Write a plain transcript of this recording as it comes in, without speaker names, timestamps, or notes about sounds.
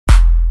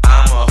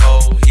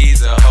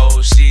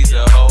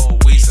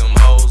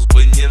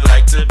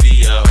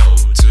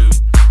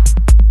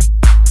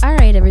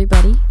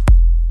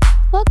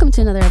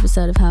Welcome to another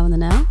episode of How in the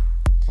Know.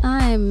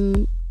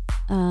 I'm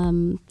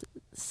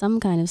some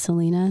kind of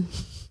Selena.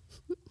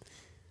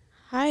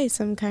 Hi,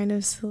 some kind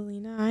of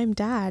Selena. I'm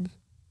Dad.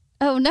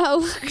 Oh,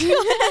 no.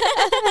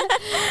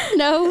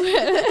 No.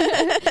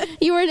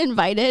 You weren't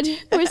invited.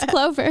 Where's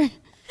Clover?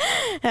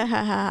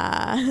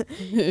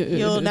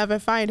 You'll never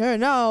find her,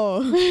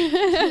 no.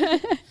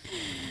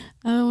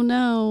 Oh,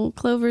 no.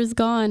 Clover's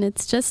gone.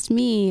 It's just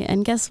me.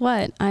 And guess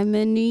what? I'm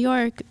in New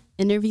York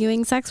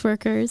interviewing sex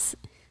workers.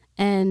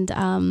 And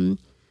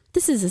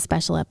this is a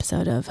special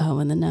episode of How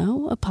in the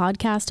Know, a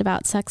podcast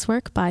about sex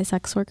work by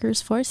sex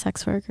workers for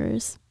sex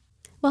workers.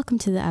 Welcome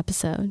to the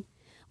episode.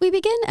 We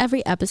begin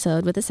every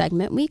episode with a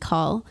segment we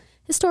call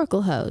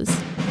Historical Hoes.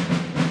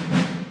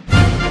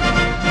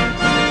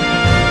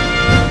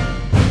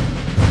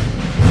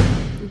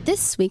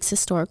 This week's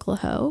historical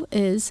hoe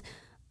is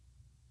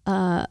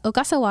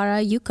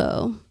Ogasawara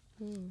Yuko.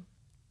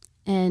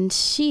 And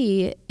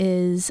she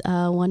is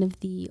one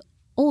of the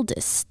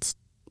oldest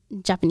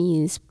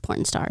Japanese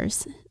porn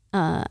stars.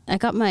 I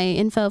got my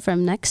info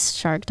from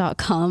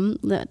nextshark.com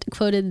that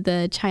quoted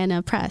the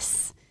China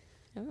press.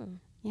 Oh.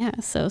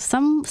 Yeah, so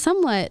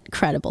somewhat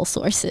credible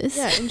sources.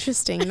 Yeah,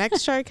 interesting.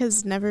 Nextshark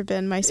has never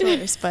been my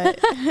source, but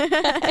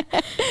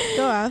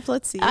go off.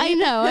 Let's see. I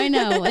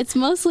know. It's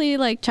mostly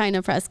like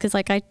China press because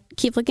like I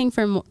keep looking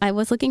for. I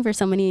was looking for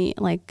so many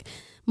like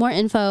more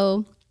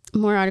info,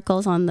 more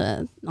articles on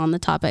the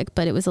topic,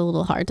 but it was a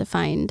little hard to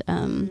find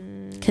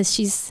because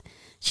she's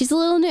a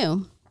little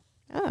new.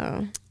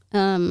 Oh.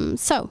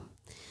 So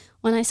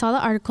when I saw the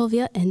article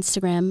via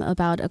Instagram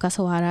about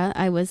Ogasawara,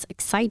 I was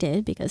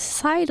excited because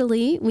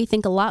societally, we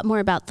think a lot more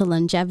about the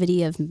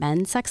longevity of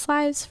men's sex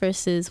lives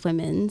versus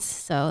women's.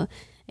 So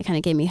it kind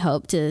of gave me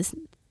hope to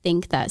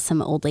think that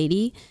some old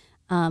lady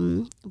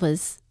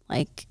was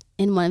like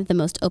in one of the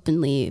most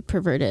openly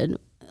perverted,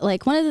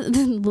 like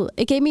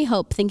it gave me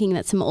hope thinking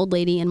that some old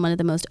lady in one of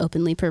the most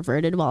openly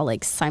perverted while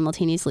like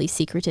simultaneously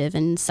secretive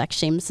and sex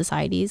shamed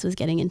societies was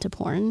getting into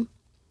porn.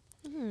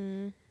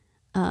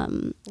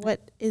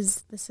 What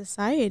is the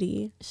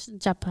society?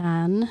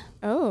 Japan.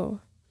 Oh.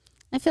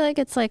 I feel like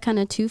it's like kind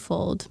of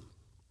twofold.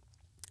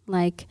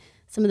 Like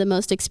some of the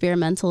most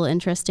experimental,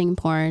 interesting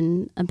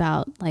porn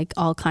about like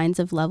all kinds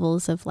of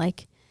levels of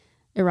like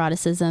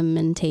eroticism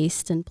and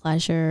taste and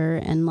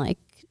pleasure and like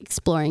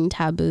exploring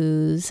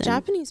taboos.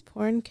 Japanese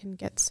porn can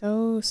get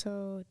so.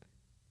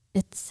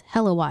 It's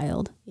hella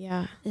wild.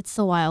 Yeah. It's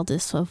the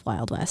wildest of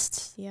Wild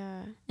Wests.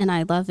 Yeah. And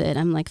I love it.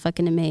 I'm like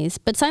fucking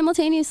amazed. But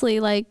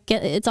simultaneously, like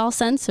it's all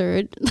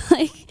censored.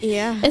 Like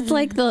yeah. it's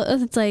like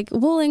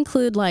we'll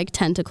include like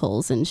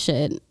tentacles and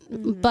shit,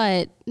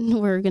 but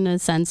we're gonna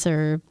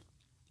censor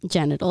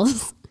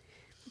genitals.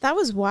 That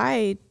was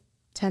why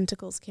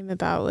tentacles came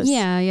about.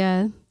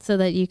 Yeah. So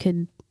that you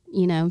could,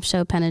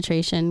 show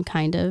penetration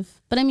kind of.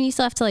 But I mean, you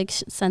still have to like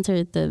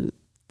censor the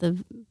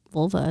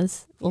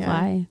vulvas.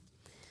 Vulvae.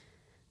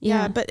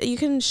 Yeah, but you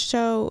can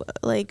show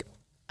like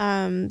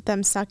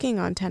them sucking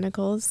on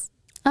tentacles.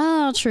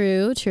 Oh,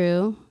 true.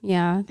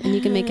 Yeah, and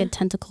you can make a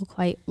tentacle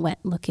quite wet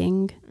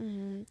looking.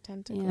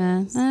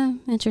 Tentacles. Yeah,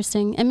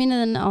 interesting. I mean,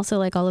 and then also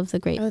like all of the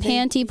great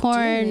panty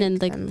porn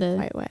and like the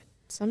quite wet.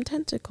 Some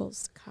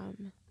tentacles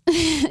come.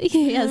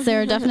 Yes,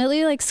 there are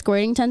definitely like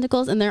squirting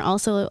tentacles, and there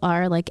also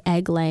are like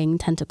egg-laying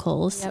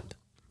tentacles. Yep,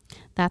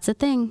 that's a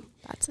thing.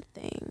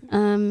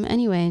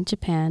 Anyway,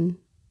 Japan.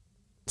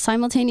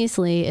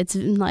 Simultaneously, it's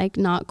like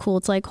not cool.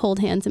 It's like hold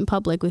hands in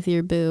public with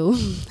your boo.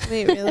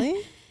 Wait,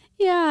 really?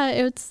 Yeah,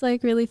 it's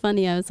like really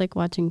funny. I was like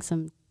watching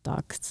some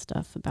doc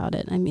stuff about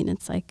it. I mean,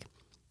 it's like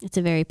it's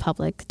a very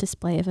public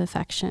display of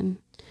affection.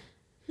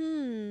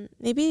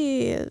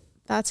 Maybe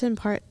that's in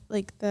part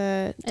like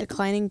the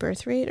declining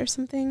birth rate or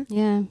something.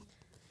 Yeah.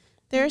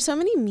 There are so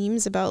many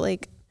memes about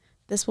like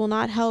this will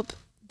not help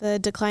the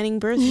declining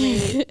birth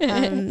rate.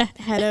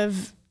 Head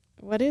of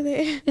what are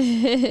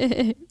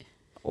they?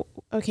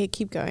 Okay,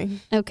 keep going.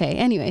 Okay,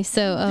 anyway,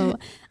 so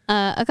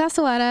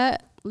Ogasawara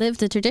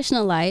lived a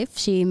traditional life.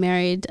 She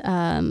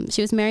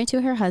was married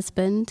to her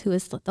husband, who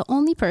was the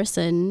only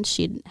person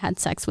she'd had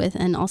sex with,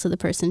 and also the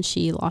person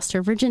she lost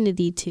her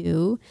virginity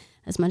to,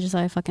 as much as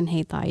I fucking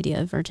hate the idea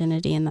of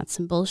virginity, and that's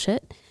some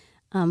bullshit.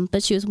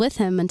 But she was with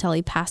him until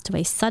he passed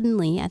away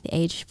suddenly at the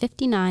age of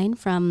 59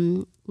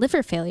 from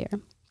liver failure.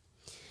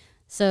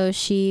 So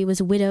she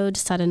was widowed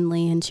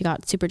suddenly and she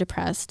got super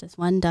depressed, as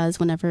one does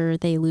whenever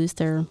they lose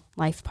their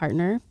life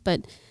partner.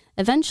 But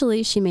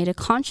eventually she made a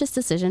conscious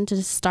decision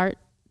to start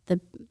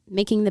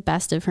making the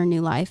best of her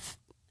new life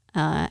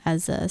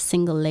as a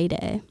single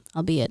lady,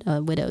 albeit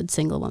a widowed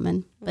single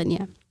woman. But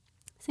yeah,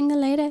 single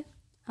lady.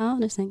 Oh,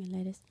 they're single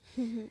ladies.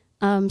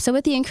 So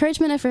with the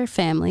encouragement of her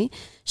family,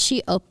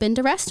 she opened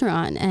a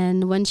restaurant.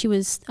 And when she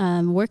was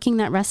working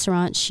that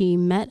restaurant, she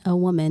met a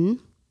woman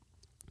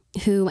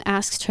who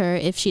asked her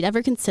if she'd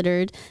ever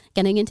considered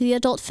getting into the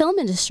adult film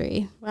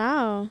industry.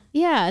 Wow.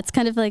 Yeah, it's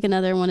kind of like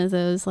another one of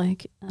those,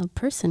 like, a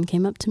person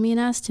came up to me and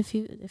asked if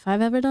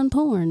I've ever done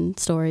porn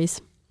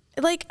stories.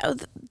 Like,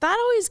 that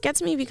always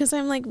gets me because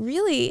I'm like,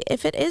 really,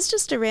 if it is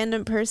just a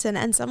random person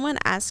and someone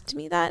asked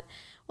me that,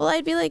 well,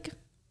 I'd be like,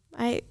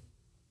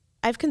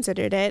 I've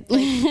considered it.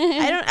 Like,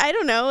 I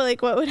don't know,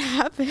 like, what would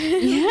happen.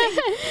 Yeah.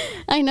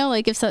 I know,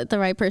 like, if the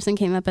right person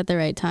came up at the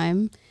right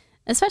time,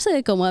 especially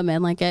like a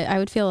woman, like I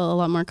would feel a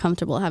lot more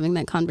comfortable having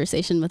that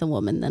conversation with a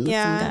woman than with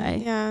some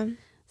guy. Yeah.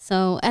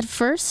 So at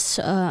first,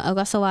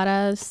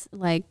 Ogasawara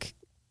like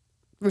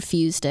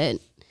refused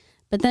it,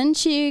 but then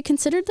she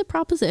considered the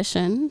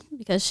proposition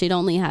because she'd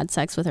only had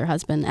sex with her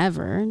husband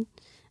ever,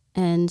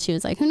 and she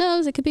was like, "Who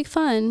knows? It could be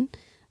fun."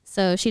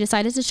 So she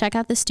decided to check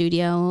out the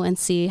studio and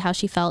see how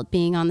she felt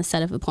being on the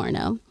set of a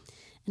porno.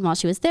 And while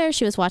she was there,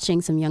 she was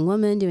watching some young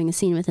woman doing a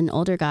scene with an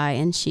older guy,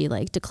 and she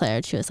like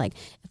declared, she was like,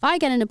 "If I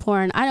get into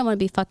porn, I don't want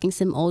to be fucking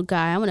some old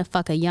guy. I want to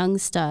fuck a young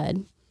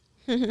stud."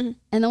 And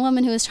the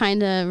woman who was trying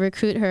to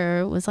recruit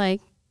her was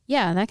like,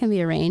 "Yeah, that can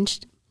be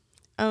arranged."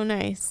 Oh,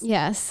 nice.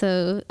 Yeah,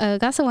 so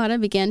Gasawara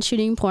began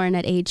shooting porn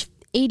at age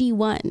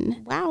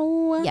 81.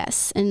 Wow.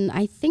 Yes, and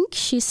I think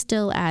she's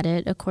still at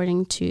it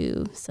according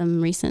to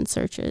some recent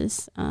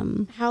searches.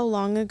 How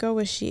long ago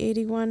was she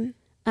 81?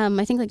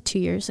 I think like 2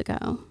 years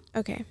ago.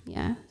 Okay.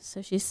 Yeah,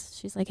 so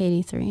she's like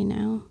 83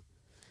 now.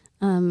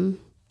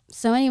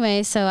 So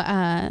anyway,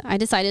 I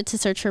decided to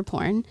search for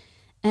porn,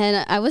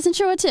 and I wasn't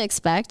sure what to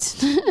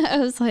expect. I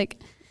was like,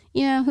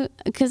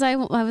 because I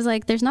was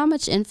like, there's not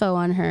much info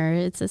on her.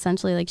 It's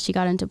essentially like she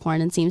got into porn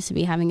and seems to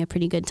be having a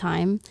pretty good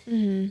time.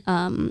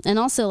 Mm-hmm. And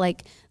also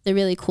like the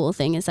really cool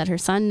thing is that her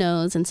son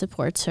knows and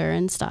supports her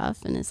and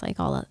stuff, and is like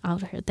all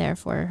out there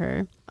for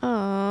her.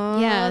 Oh,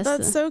 yeah,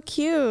 that's so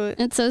cute.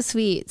 It's so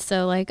sweet.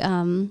 So like,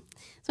 so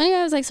anyway,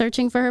 I was like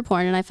searching for her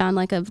porn, and I found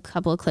like a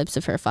couple of clips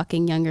of her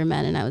fucking younger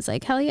men, and I was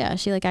like, hell yeah,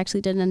 she like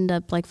actually did end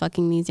up like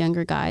fucking these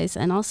younger guys,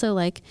 and also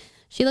like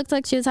she looked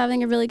like she was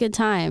having a really good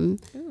time.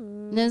 Ooh.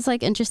 And it was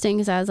like interesting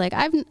because I was like,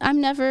 I've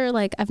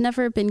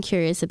never been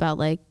curious about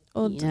like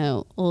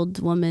old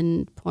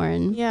woman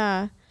porn.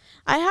 Yeah,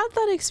 I had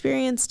that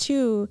experience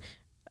too.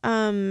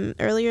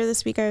 Earlier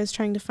this week, I was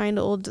trying to find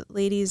old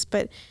ladies,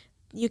 but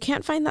you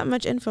can't find that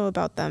much info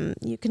about them.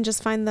 You can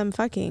just find them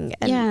fucking.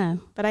 And, yeah.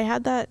 But I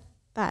had that.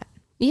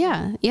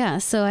 Yeah.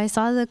 So I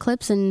saw the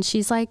clips, and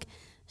she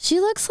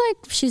looks like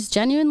she's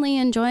genuinely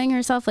enjoying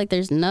herself. Like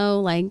there's none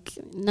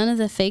of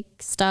the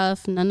fake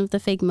stuff, none of the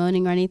fake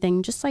moaning or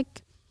anything. Just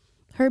like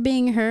her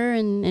being her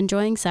and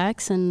enjoying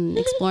sex and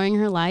exploring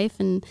her life.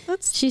 And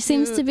she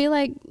seems to be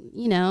like,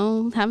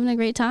 having a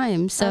great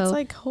time. So that's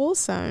like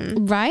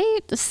wholesome. Right?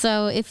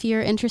 So if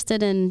you're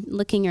interested in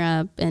looking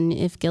her up, and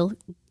if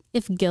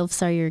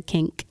gilfs are your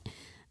kink,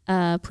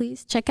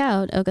 please check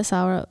out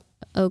Ogasawara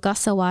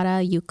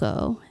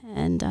Yuko.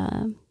 And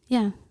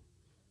yeah.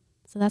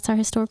 So that's our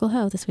historical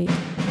hoe this week.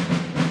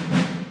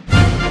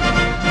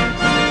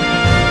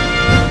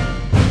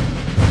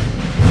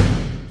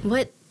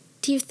 What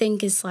do you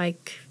think is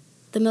like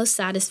the most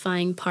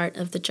satisfying part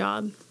of the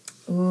job?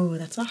 Ooh,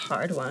 that's a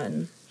hard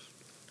one.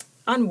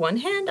 On one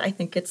hand, I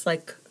think it's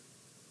like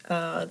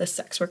the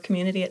sex work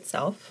community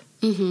itself.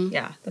 Mm-hmm.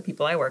 Yeah, the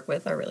people I work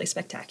with are really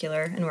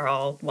spectacular, and we're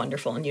all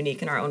wonderful and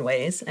unique in our own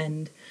ways.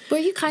 And were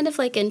you kind of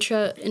like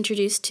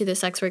introduced to the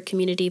sex work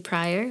community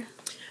prior?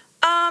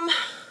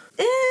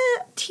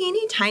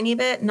 Teeny tiny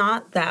bit,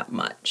 not that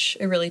much.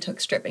 It really took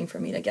stripping for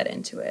me to get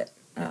into it.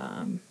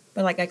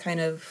 But like I kind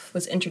of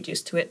was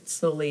introduced to it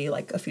slowly,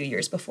 like a few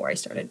years before I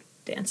started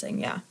dancing.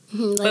 Yeah,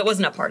 mm-hmm, but it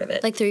wasn't a part of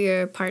it. Like through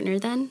your partner,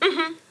 then.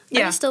 Mm-hmm.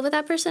 Yeah. Are you still with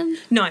that person?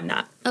 No, I'm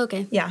not.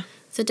 Okay. Yeah.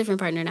 So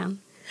different partner now.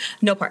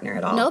 No partner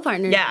at all. No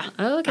partner. Yeah.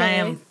 Oh, okay. I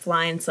am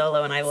flying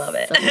solo, and I love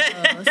it.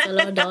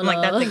 Solo dolo. I'm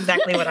like, that's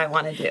exactly what I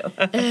want to do.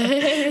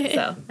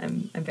 So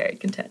I'm very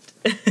content.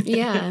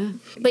 Yeah.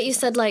 But you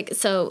said like,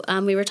 so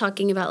we were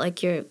talking about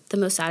like the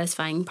most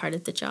satisfying part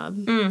of the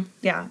job.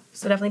 Yeah.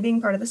 So definitely being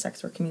part of the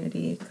sex work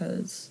community,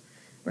 because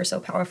we're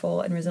so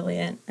powerful and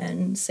resilient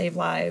and save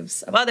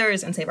lives of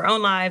others and save our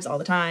own lives all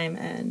the time.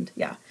 And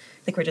yeah,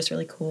 I think we're just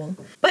really cool.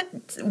 But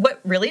what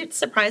really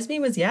surprised me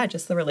was,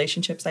 just the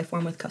relationships I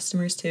form with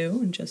customers too.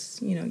 And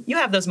just, you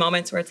have those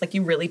moments where it's like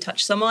you really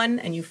touch someone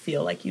and you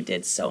feel like you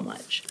did so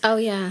much. Oh,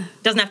 yeah.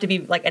 It doesn't have to be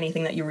like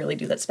anything that you really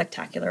do that's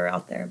spectacular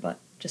out there, but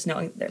just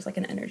knowing there's like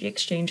an energy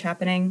exchange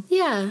happening.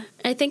 Yeah.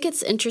 I think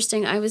it's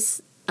interesting. I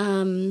was...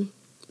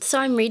 So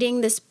I'm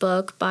reading this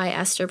book by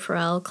Esther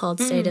Perel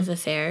called State of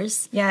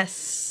Affairs.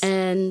 Yes.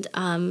 And,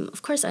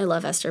 of course, I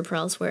love Esther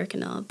Perel's work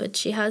and all, but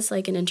she has,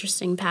 like, an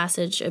interesting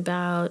passage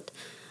about,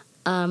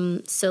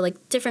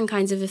 different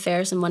kinds of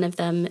affairs, and one of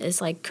them is,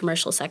 like,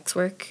 commercial sex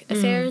work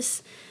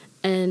affairs.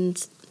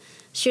 And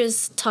she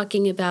was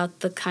talking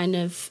about the kind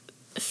of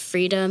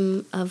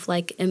freedom of,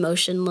 like,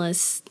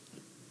 emotionless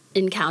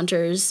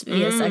encounters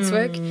via sex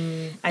work.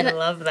 I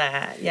love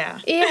that, yeah.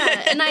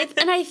 Yeah, and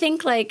I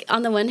think, like,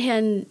 on the one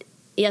hand...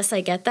 Yes,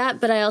 I get that,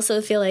 but I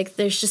also feel like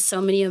there's just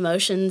so many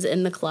emotions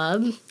in the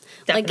club.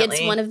 Definitely. Like,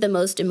 it's one of the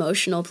most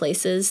emotional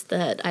places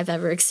that I've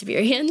ever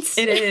experienced.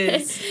 It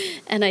is.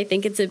 And I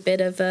think it's a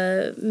bit of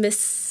a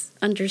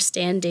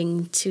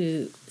misunderstanding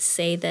to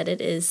say that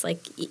it is, like,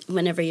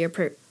 whenever you're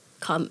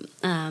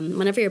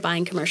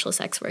buying commercial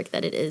sex work,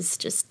 that it is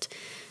just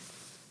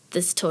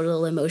this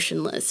total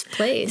emotionless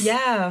place.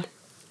 Yeah.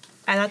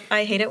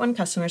 I hate it when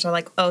customers are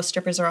like, oh,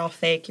 strippers are all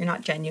fake. You're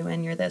not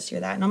genuine. You're this,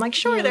 you're that. And I'm like,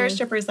 sure, there are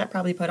strippers that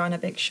probably put on a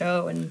big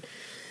show and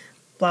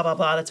blah, blah,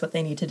 blah. That's what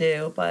they need to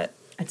do. But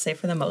I'd say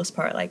for the most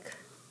part, like,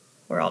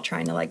 we're all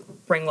trying to, like,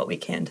 bring what we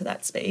can to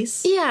that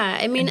space. Yeah,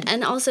 I mean,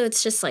 and also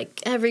it's just,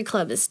 like, every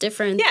club is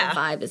different. Yeah. The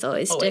vibe is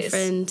always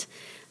different.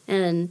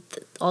 And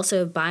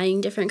also buying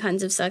different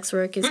kinds of sex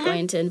work is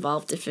going to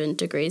involve different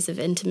degrees of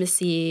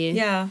intimacy.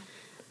 Yeah.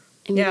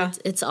 I mean,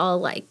 it's all,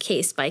 like,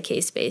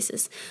 case-by-case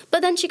basis.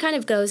 But then she kind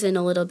of goes in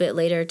a little bit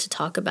later to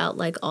talk about,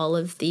 like, all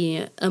of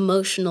the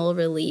emotional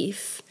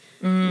relief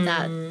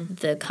that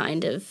the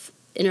kind of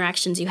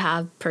interactions you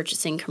have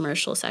purchasing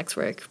commercial sex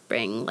work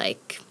bring,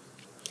 like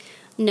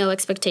no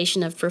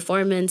expectation of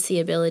performance, the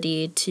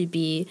ability to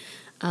be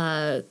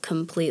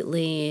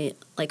completely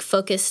like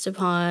focused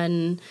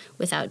upon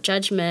without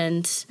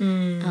judgment,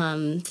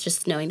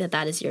 just knowing that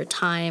that is your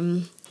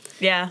time.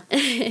 Yeah.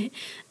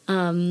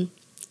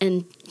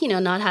 And, you know,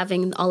 not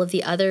having all of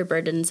the other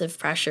burdens of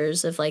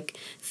pressures of like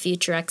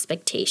future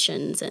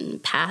expectations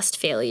and past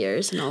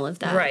failures and all of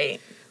that. Right.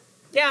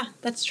 Yeah,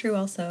 that's true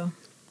also.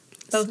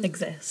 Both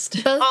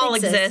exist. Both all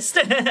exist.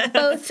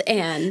 Both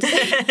and.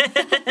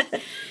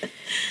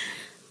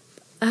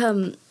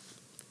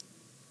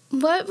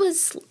 What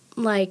was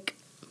like,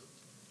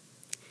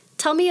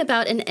 tell me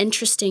about an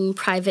interesting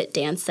private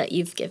dance that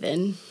you've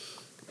given.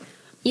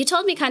 You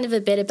told me kind of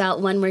a bit about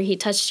one where he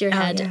touched your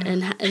head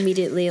and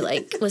immediately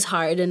like was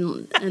hard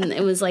and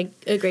it was like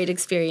a great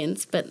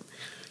experience, but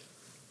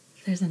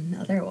there's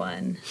another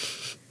one.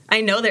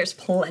 I know there's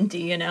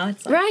plenty, you know?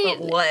 It's like, right.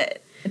 But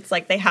what? It's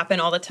like they happen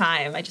all the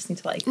time. I just need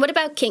to like... What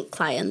about kink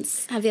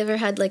clients? Have you ever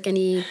had like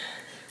any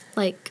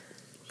like...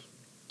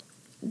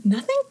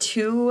 Nothing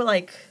too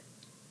like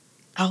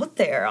out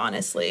there,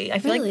 honestly. I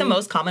feel like the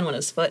most common one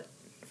is foot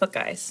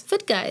guys.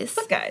 Foot guys.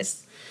 Foot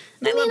guys.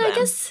 I mean, I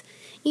guess...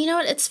 You know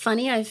what? It's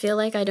funny. I feel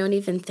like I don't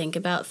even think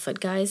about foot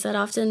guys that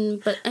often.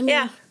 But, I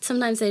mean,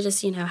 sometimes they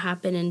just, you know,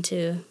 happen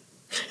into...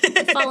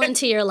 fall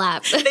into your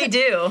lap. They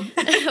do.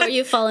 Or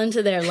you fall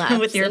into their lap.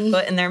 With your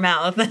foot in their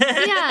mouth.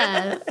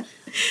 Yeah.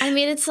 I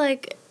mean, it's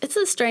like... It's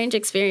a strange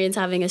experience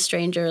having a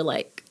stranger,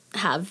 like,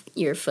 have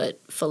your foot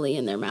fully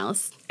in their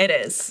mouth. It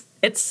is.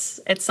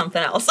 It's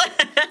something else.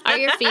 Are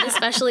your feet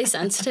especially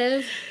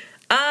sensitive?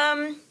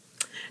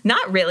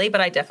 Not really,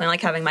 but I definitely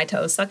like having my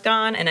toes sucked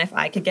on. And if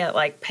I could get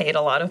like paid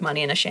a lot of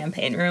money in a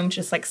champagne room,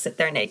 just like sit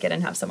there naked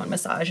and have someone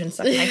massage and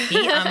suck my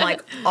feet, I'm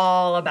like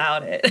all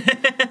about it.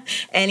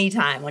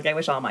 Anytime. Like I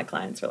wish all my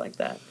clients were like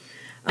that.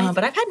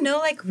 But I've had no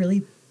like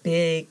really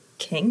big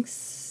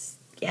kinks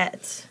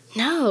yet.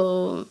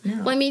 No.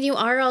 Well, I mean, you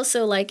are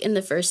also like in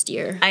the first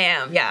year. I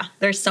am. Yeah.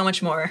 There's so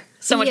much more.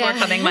 So much more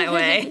coming my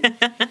way.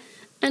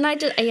 And I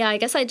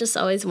guess I just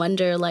always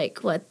wonder, like,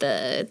 what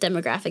the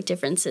demographic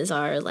differences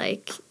are,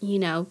 like, you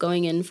know,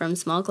 going in from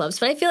small clubs.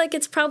 But I feel like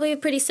it's probably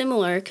pretty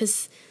similar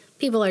because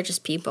people are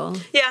just people.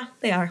 Yeah,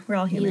 they are. We're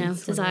all humans. You know,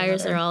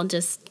 desires are all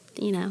just,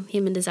 you know,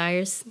 human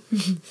desires. Do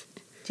you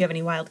have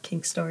any wild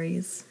kink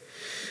stories?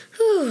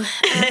 Whew.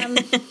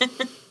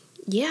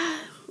 Yeah,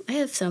 I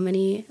have so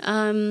many.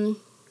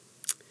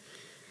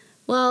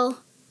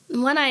 Well,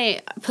 one I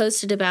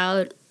posted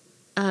about...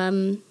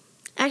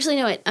 Actually,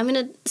 no, wait.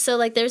 So,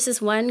 like, there's this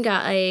one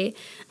guy,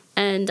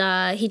 and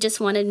he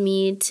just wanted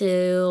me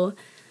to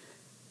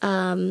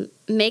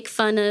make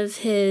fun of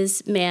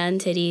his man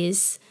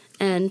titties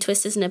and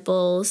twist his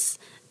nipples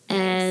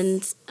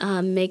and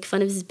make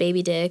fun of his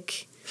baby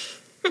dick.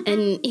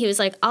 And he was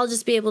like, I'll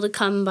just be able to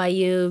come by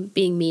you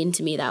being mean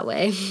to me that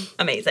way.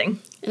 Amazing.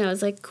 And I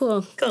was like,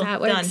 cool.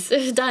 That works.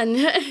 Done.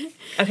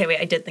 Okay, wait,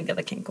 I did think of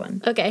a kink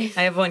one. Okay.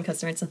 I have one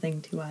customer, it's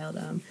nothing too wild.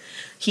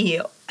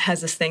 He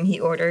has this thing, he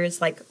orders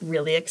like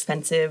really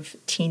expensive,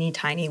 teeny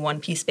tiny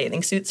one-piece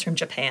bathing suits from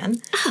Japan.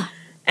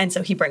 And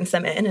so he brings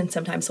them in, and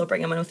sometimes he'll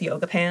bring them in with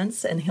yoga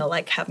pants, and he'll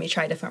like have me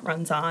try different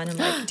runs on and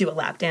like do a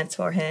lap dance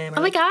for him. Or,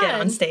 oh my God. Get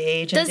on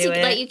stage and do it. Does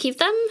he let you keep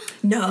them?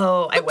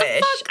 No, I wish.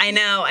 Fuck? I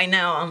know.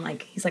 I'm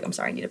like, he's like, I'm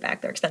sorry, I need it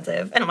back. They're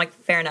expensive. And I'm like,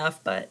 fair enough,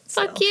 but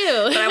still. Fuck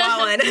you. But I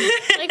want one.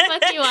 Like,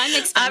 fuck you,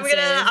 I'm expensive.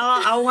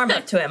 I'll warm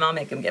up to him. I'll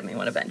make him give me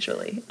one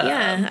eventually.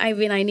 Yeah, I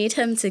mean, I need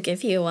him to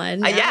give you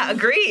one. Yeah,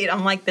 agreed.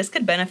 I'm like, this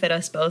could benefit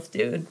us both,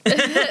 dude.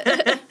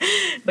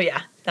 But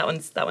yeah, that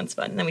one's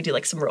fun. And then we do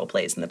like some role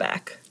plays in the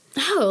back.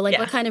 Oh, like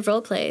what kind of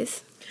role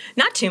plays?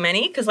 Not too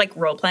many, because like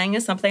role playing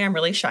is something I'm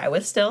really shy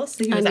with still.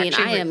 So he was I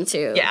am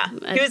too. Yeah,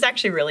 he was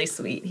actually really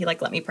sweet. He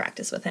like let me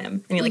practice with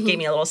him, and he like gave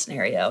me a little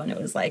scenario, and it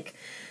was like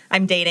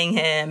I'm dating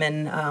him,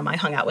 and I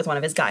hung out with one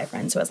of his guy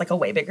friends who has like a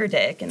way bigger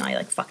dick, and I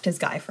like fucked his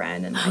guy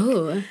friend, and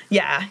like,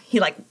 yeah, he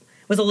like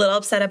was a little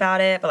upset about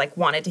it, but like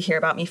wanted to hear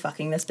about me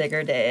fucking this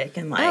bigger dick,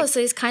 and like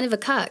so he's kind of a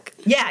cuck.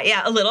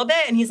 Yeah, a little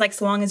bit, and he's like,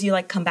 so long as you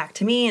like come back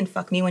to me and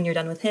fuck me when you're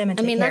done with him, and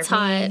take care that's of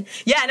me. hot.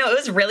 Yeah, no, it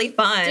was really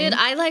fun, dude.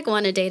 I like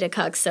want to date a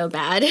cuck so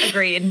bad.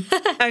 Agreed.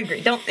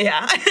 Don't.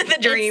 Yeah, the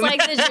dream. It's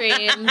like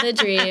the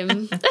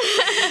dream.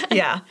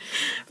 Yeah,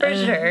 for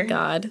sure.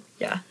 God.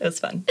 Yeah, it was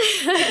fun.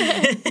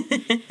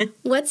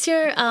 What's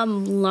your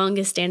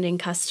longest standing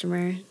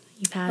customer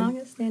you've had?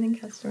 Longest standing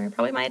customer,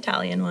 probably my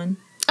Italian one.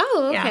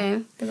 Oh, okay.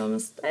 Yeah,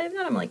 I've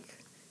known him like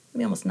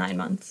maybe almost 9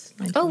 months.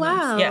 9, Oh, 10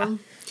 months. wow. Yeah.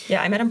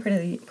 Yeah, I met him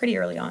pretty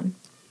early on.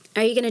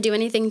 Are you going to do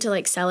anything to,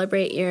 like,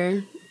 celebrate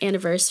your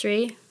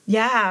anniversary?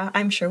 Yeah,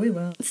 I'm sure we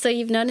will. So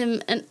you've known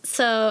him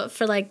for,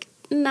 like,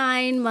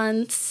 9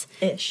 months.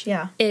 Ish,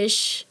 yeah.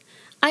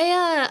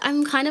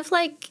 I'm kind of,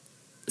 like,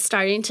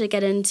 starting to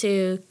get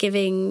into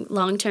giving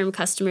long-term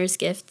customers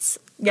gifts.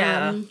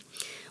 Yeah.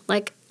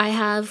 Like, I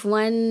have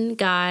one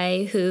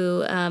guy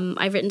who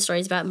I've written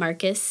stories about,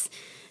 Marcus,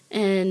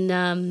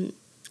 and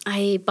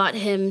I bought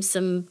him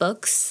some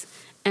books.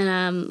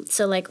 And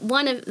so, like,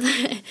 one of...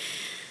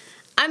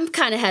 I'm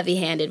kind of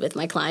heavy-handed with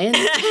my clients.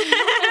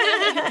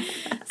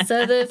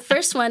 So the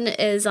first one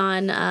is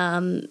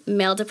on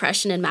male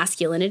depression and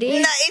masculinity.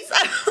 Nice.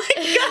 Oh,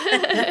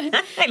 my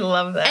God. I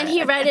love that. And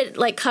he read it,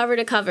 like, cover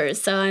to cover,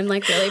 so I'm,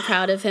 like, really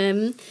proud of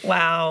him.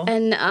 Wow.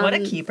 And what a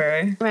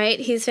keeper. Right?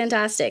 He's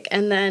fantastic.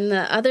 And then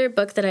the other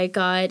book that I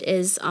got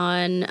is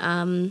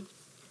on,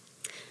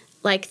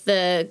 like,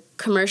 the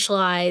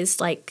commercialized,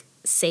 like,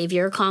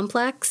 savior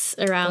complex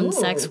around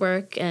sex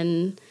work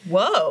and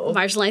Whoa.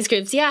 marginalized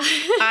groups. Yeah.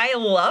 I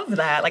love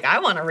that. Like, I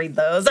want to read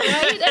those.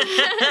 Right?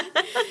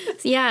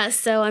 Yeah,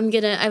 so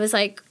I was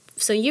like,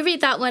 so you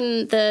read that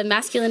one, the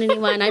masculinity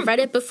one. I've read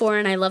it before,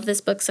 and I love this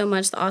book so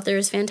much. The author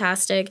is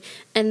fantastic.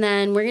 And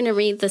then we're going to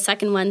read the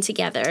second one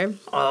together.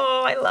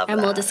 Oh, I love that.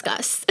 And we'll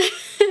discuss.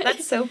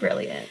 That's so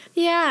brilliant.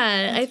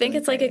 Yeah, I think really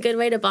it's, like, a good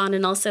way to bond,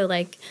 and also,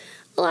 like,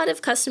 a lot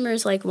of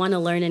customers, like, want to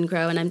learn and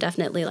grow, and I'm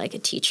definitely, like, a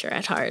teacher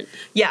at heart.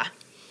 Yeah.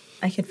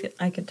 I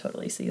could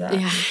totally see that.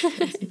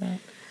 Yeah.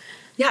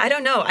 Yeah, I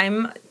don't know.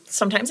 I'm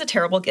sometimes a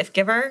terrible gift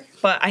giver,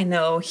 but I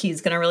know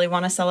he's going to really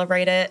want to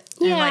celebrate it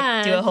and,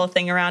 like, do a whole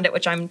thing around it,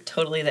 which I'm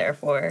totally there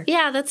for.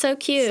 Yeah, that's so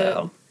cute.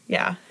 So,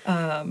 yeah.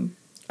 I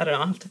don't know.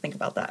 I'll have to think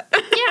about that.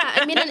 Yeah,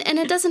 I mean, and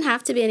it doesn't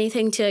have to be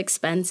anything too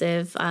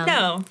expensive.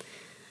 No.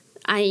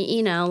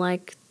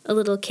 Like, a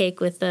little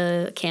cake with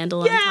a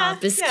candle on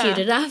top is cute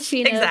enough,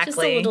 Just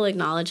a little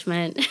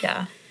acknowledgement.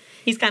 Yeah.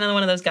 He's kind of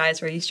one of those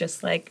guys where he's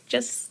just like,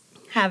 just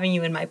having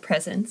you in my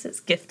presence is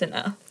gift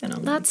enough. And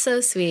I'm That's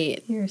so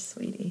sweet. You're a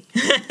sweetie.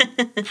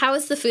 How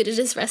is the food at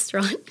his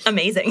restaurant?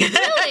 Amazing.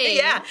 Really?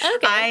 Yeah.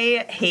 Okay.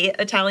 I hate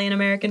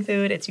Italian-American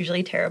food. It's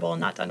usually terrible and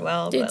not done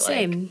well. Dude, but,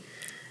 same.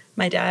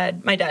 Like,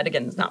 my dad,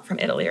 again, is not from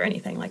Italy or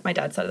anything. Like, my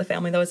dad's side of the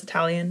family, though, is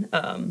Italian.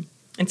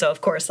 And so,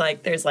 of course,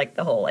 like, there's, like,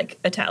 the whole, like,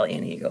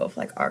 Italian ego of,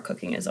 like, our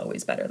cooking is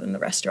always better than the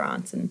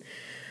restaurants. And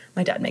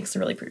my dad makes a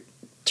really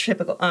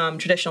typical,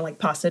 traditional, like,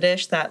 pasta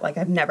dish that, like,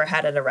 I've never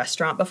had at a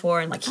restaurant before.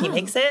 And, like, he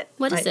makes it.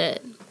 What is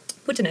it?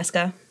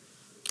 Puttanesca.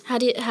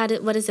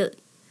 What is it?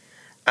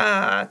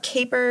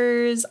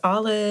 Capers,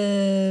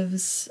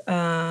 olives.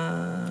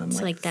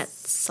 It's like that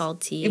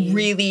salty.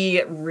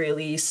 Really,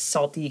 really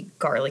salty,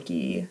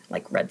 garlicky,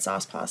 like, red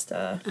sauce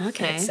pasta.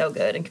 Okay. And it's so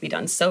good and can be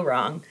done so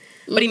wrong.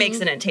 But he makes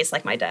it and it tastes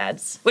like my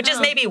dad's, which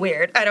is maybe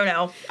weird. I don't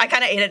know. I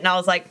kind of ate it and I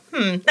was like,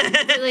 Like,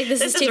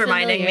 this is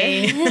reminding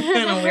me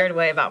in a weird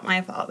way about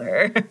my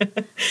father.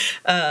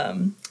 Yeah,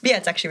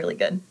 it's actually really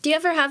good. Do you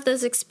ever have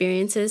those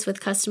experiences with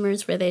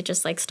customers where they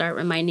just, like, start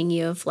reminding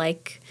you of,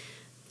 like,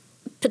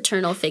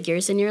 paternal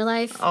figures in your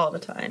life? All the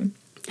time.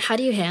 How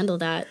do you handle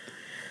that?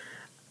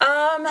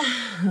 That's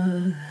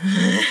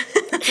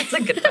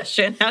a good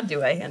question. How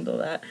do I handle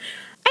that?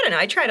 I don't know.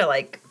 I try to,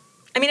 like,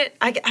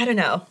 I don't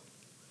know.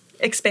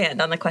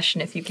 Expand on the question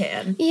if you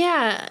can.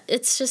 Yeah,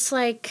 it's just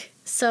like,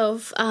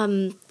 so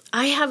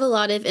I have a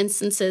lot of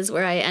instances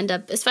where I end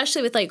up,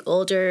 especially with, like,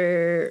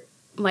 older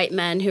white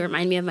men who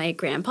remind me of my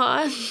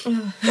grandpa.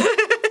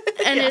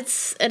 And it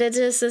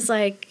just is,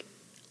 like,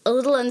 a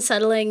little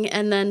unsettling.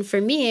 And then for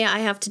me, I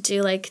have to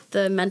do, like,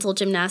 the mental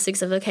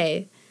gymnastics of,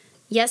 okay,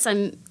 yes,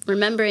 I'm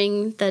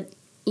remembering that,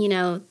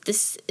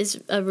 this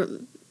is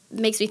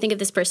makes me think of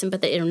this person,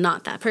 but they're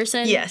not that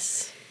person.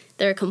 Yes.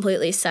 They're a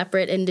completely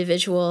separate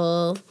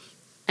individual.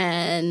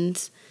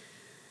 And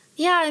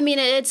yeah, I mean,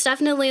 it's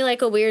definitely,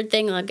 like, a weird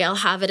thing. Like, I'll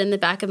have it in the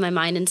back of my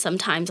mind, and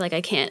sometimes, like,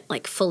 I can't,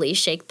 like, fully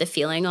shake the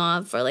feeling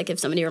off. Or, like, if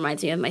somebody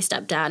reminds me of my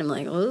stepdad, I'm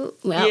like, oh,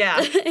 well.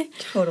 Yeah,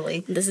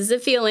 totally. This is a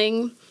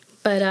feeling.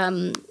 But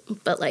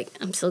like,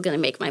 I'm still going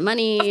to make my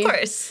money. Of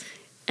course.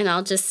 And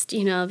I'll just,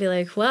 be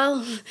like,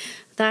 well,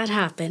 that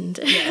happened.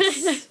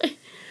 Yes.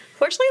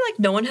 Fortunately, like,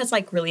 no one has,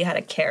 like, really had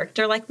a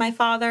character like my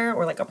father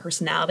or, like, a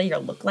personality or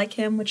look like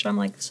him, which I'm,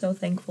 like, so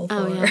thankful for.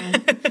 Oh, yeah.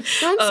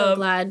 Well, I'm so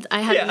glad.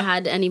 I haven't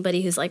had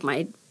anybody who's, like,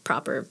 my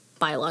proper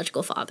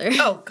biological father.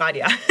 Oh, God,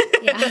 yeah.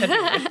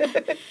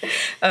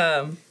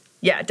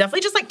 Yeah,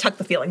 definitely just, like, tuck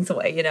the feelings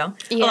away, Yeah.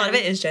 A lot of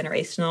it is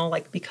generational,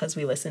 like, because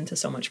we listen to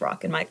so much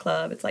rock in my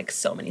club. It's, like,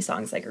 so many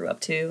songs I grew up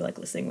to, like,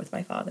 listening with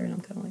my father, and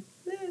I'm kind of like,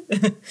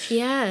 eh.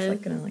 Yeah. It's,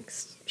 like, gonna, like,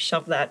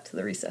 shove that to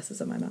the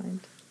recesses of my mind.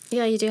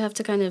 Yeah, you do have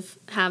to kind of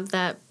have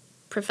that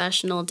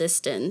professional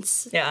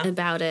distance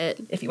about it.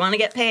 If you want to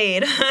get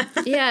paid.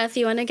 Yeah, if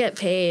you want to get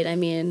paid. I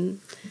mean,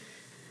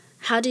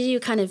 how do you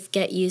kind of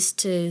get used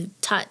to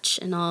touch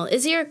and all?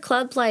 Is your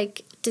club,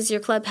 like, does your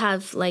club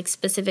have like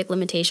specific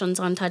limitations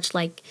on touch?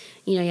 Like,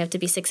 you know, you have to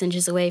be 6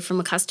 inches away from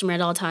a customer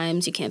at all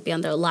times. You can't be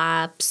on their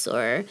laps,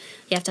 or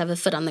you have to have a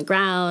foot on the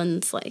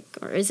ground. Like,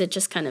 or is it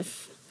just kind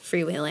of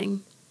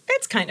freewheeling?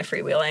 It's kind of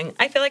freewheeling.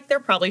 I feel like there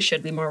probably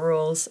should be more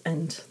rules,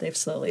 and they've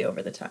slowly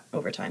over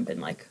time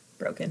been like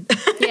broken.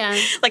 Yeah.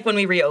 Like when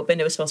we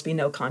reopened, it was supposed to be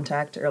no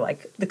contact, or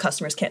like the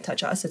customers can't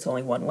touch us. It's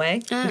only one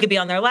way. We could be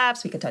on their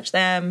laps. We could touch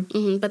them.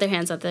 Mm-hmm, but their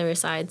hands at their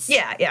sides.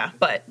 Yeah.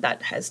 But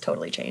that has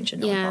totally changed,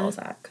 and no one follows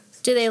that.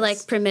 Do they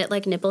like permit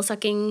like nipple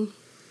sucking?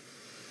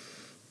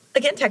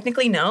 Again,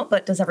 technically no,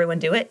 but does everyone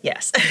do it?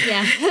 Yes.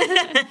 Yeah.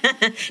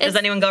 Does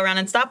anyone go around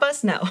and stop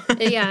us? No.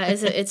 Yeah,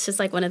 it's just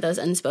like one of those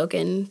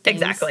unspoken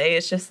things. Exactly.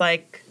 It's just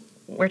like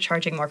we're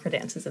charging more for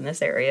dances in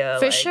this area.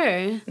 For like, sure.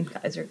 And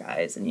guys are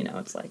guys, and you know,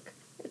 it's like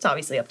it's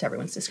obviously up to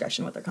everyone's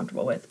discretion what they're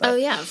comfortable with. But, oh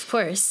yeah, of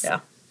course. Yeah.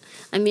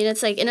 I mean,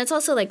 it's like, and it's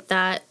also like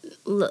that,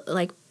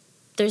 like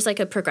there's like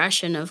a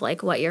progression of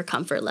like what your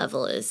comfort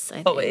level is. I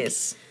think.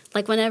 Always.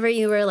 Like whenever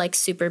you were like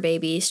super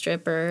baby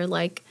stripper,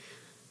 like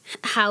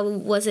how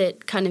was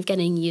it kind of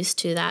getting used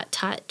to that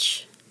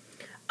touch?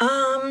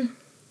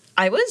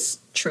 I was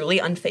truly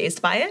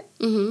unfazed by it.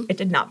 Mm-hmm. It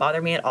did not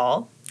bother me at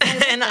all.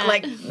 And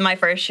like my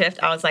first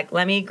shift, I was like,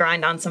 let me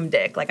grind on some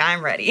dick. Like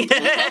I'm ready.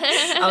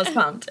 I was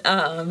pumped.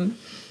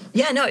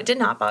 Yeah, no, it did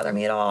not bother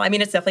me at all. I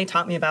mean, it's definitely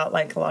taught me about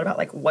like a lot about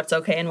like what's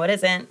okay and what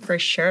isn't, for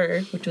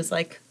sure, which was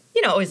like,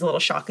 you know, always a little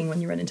shocking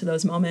when you run into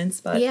those moments,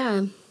 but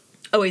yeah,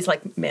 always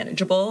like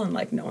manageable, and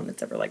like no one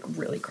that's ever like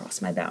really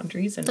crossed my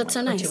boundaries and that's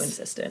like, so nice. too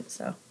insistent.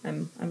 So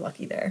I'm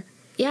lucky there.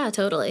 Yeah,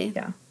 totally.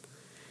 Yeah.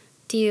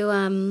 Do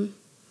you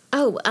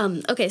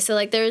okay, so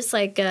like there's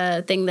like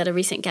a thing that a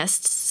recent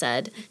guest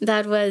said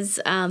that was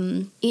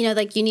you know,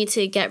 like you need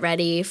to get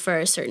ready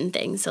for certain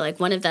things. So like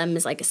one of them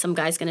is like some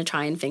guy's gonna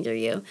try and finger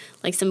you,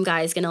 like some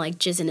guy's gonna like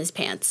jizz in his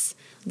pants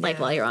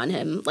like while you're on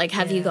him. Like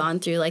have you gone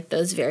through like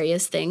those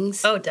various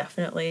things? Oh,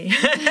 definitely.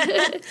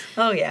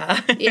 Oh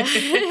yeah. Yeah.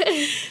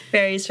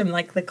 Varies from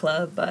like the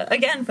club, but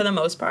again, for the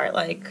most part,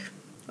 like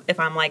if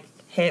I'm like,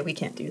 hey, we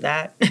can't do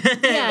that,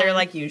 they're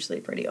like usually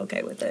pretty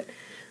okay with it.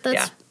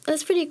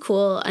 That's pretty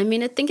cool. I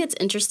mean, I think it's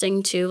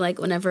interesting too, like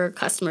whenever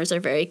customers are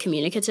very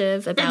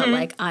communicative about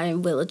like, I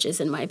will jizz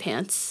in my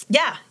pants.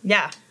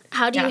 Yeah.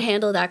 How do you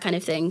handle that kind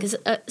of thing? Because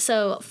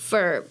so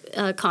for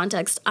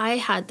context, I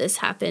had this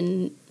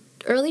happen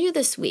earlier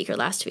this week or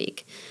last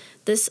week.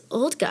 This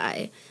old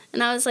guy,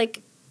 and I was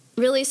like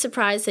really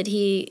surprised that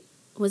he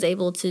was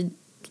able to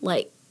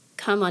like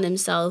come on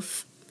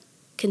himself,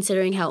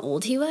 considering how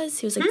old he was.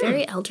 He was like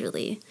very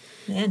elderly.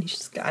 Man, you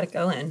just got it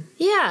going.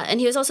 Yeah, and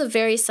he was also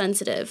very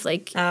sensitive,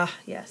 like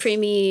yes.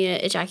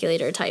 preemie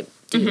ejaculator type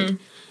dude.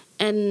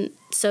 And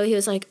so he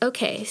was like,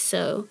 okay,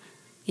 so,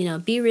 you know,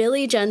 be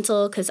really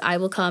gentle because I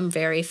will come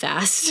very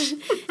fast.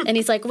 And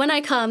he's like, when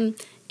I come,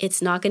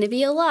 it's not going to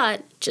be a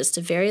lot, just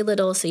a very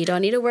little, so you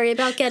don't need to worry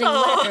about getting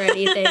wet or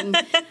anything.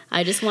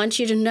 I just want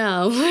you to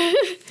know.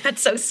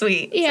 That's so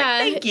sweet. Yeah.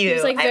 Like, thank you. He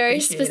was like very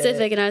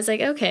specific, and I was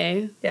like,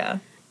 okay. Yeah.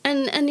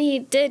 And he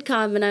did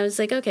come, and I was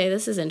like, okay,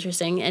 this is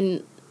interesting.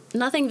 And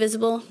nothing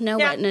visible, no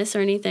wetness or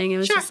anything. It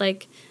was just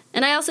like,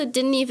 and I also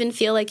didn't even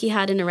feel like he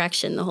had an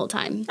erection the whole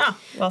time. Oh,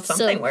 well,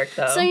 something worked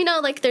though. So, you know,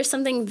 like there's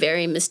something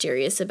very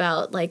mysterious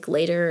about like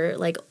later,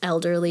 like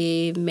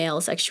elderly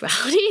male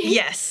sexuality.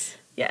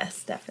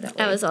 Yes,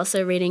 definitely. I was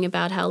also reading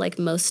about how like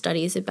most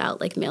studies about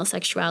like male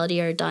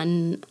sexuality are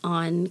done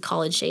on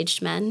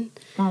college-aged men.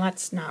 Well,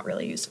 that's not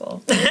really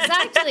useful.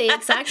 Exactly.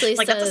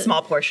 Like that's a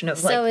small portion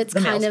of like it's the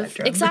male kind of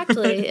spectrum.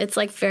 Exactly. It's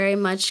like very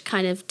much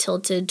kind of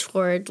tilted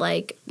toward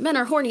like men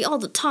are horny all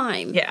the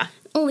time. Yeah.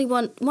 Only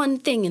one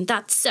thing, and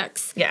that's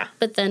sex. Yeah.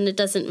 But then it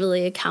doesn't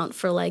really account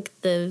for like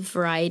the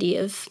variety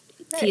of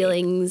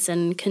feelings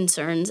and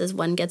concerns as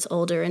one gets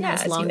older and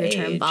has longer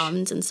term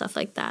bonds and stuff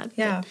like that.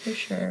 Yeah, for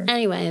sure.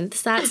 Anyway,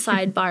 it's that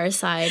sidebar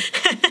aside.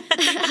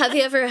 Have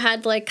you ever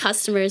had like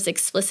customers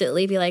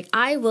explicitly be like,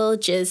 I will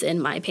jizz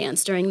in my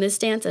pants during this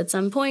dance at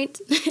some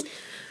point?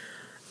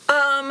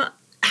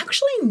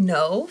 Actually,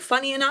 no,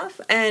 funny enough.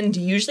 And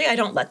usually I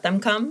don't let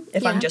them come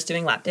if I'm just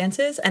doing lap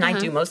dances. And I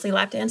do mostly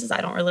lap dances. I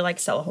don't really like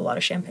sell a whole lot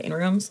of champagne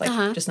rooms,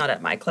 like just not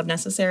at my club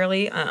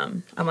necessarily.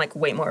 I'm like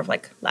way more of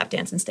like lap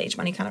dance and stage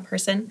money kind of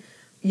person.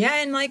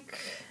 Yeah, and like,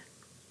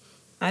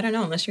 I don't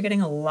know, unless you're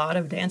getting a lot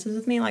of dances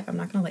with me, like I'm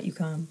not going to let you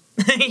come.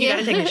 You got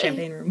to take the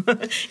champagne room. You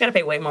got to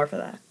pay way more for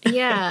that.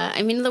 Yeah,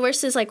 I mean, the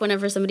worst is like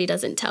whenever somebody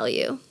doesn't tell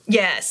you.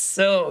 Yes,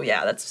 so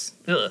yeah, that's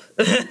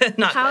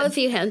not How good. have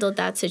you handled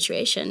that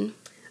situation?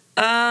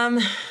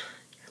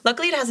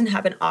 Luckily it hasn't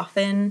happened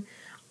often.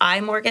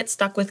 I more get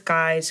stuck with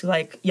guys who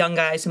like young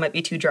guys who might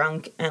be too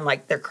drunk and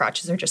like their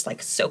crotches are just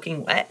like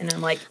soaking wet and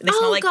I'm like they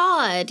smell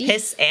like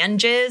piss and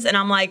jizz and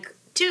I'm like,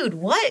 dude,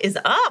 what is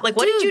up? Like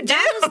what did you do?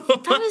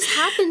 That has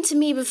happened to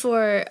me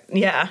before.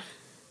 Yeah.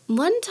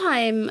 One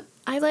time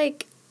I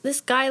like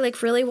this guy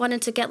like really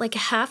wanted to get like a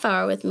half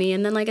hour with me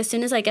and then like as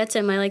soon as I get to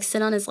him I like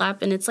sit on his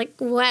lap and it's like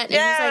wet and he's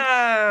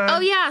like, oh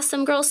yeah,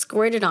 some girl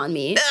squirted on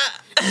me.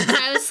 And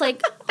I was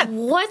like,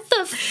 what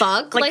the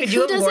fuck? Like could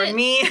you have warned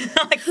me?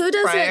 Like who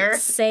doesn't prior?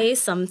 say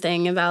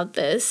something about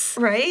this?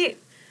 Right?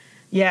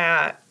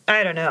 Yeah,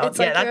 I don't know. It's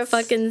like you're a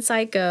fucking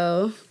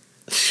psycho.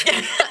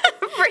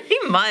 Pretty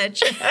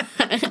much.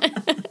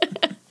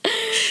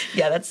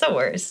 Yeah, that's the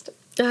worst.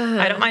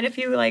 I don't mind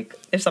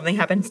if something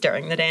happens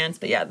during the dance,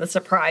 but yeah, the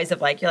surprise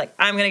of like, you're like,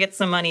 I'm going to get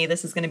some money,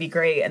 this is going to be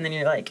great, and then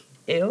you're like,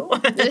 ew,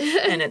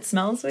 and it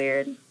smells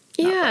weird.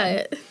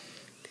 Yeah.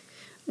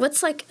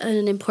 What's like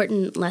an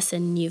important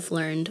lesson you've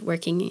learned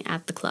working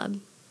at the club?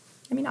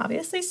 I mean,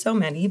 obviously so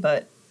many,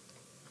 but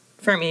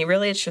for me,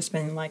 really, it's just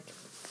been like,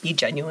 be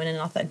genuine and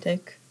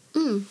authentic.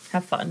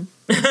 Have fun.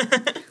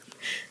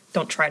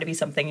 Don't try to be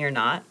something you're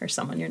not or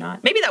someone you're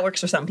not. Maybe that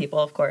works for some people,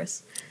 of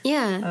course.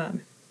 Yeah.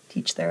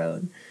 Teach their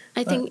own.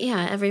 I think,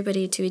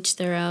 everybody to each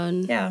their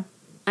own. Yeah.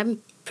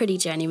 I'm pretty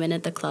genuine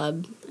at the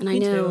club. And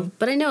Me too.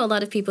 But I know a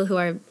lot of people who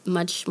are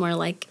much more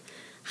like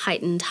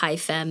heightened high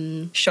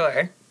femme.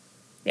 Sure.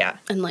 Yeah.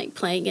 And like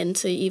playing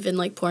into even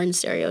like porn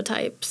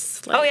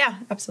stereotypes. Like, oh, yeah,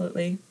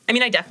 absolutely. I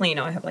mean, I definitely,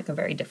 I have like a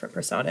very different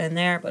persona in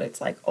there, but it's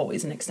like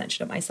always an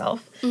extension of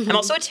myself. I'm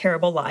also a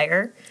terrible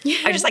liar.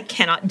 I just like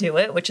cannot do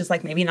it, which is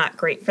like maybe not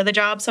great for the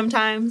job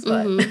sometimes,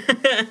 but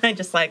I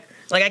just like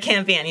I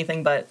can't be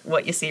anything but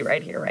what you see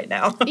right here, right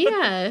now.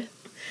 Yeah.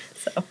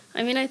 So.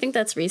 I mean, I think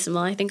that's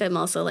reasonable. I think I'm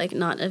also like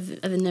not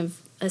an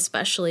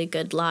especially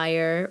good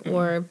liar,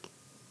 or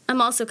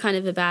I'm also kind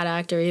of a bad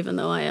actor, even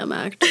though I am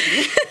acting.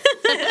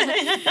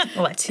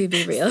 To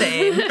be real.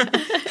 Same.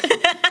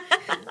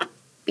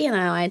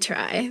 I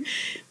try.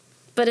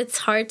 But it's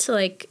hard to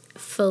like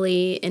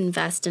fully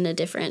invest in a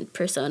different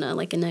persona,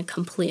 like in a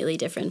completely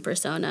different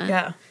persona.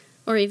 Yeah.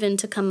 Or even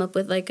to come up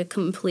with like a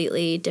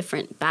completely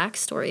different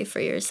backstory for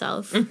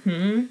yourself.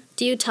 Mm-hmm.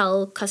 Do you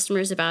tell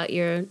customers about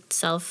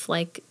yourself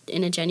like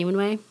in a genuine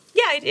way?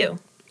 Yeah, I do.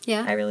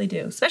 Yeah? I really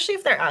do. Especially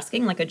if they're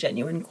asking like a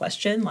genuine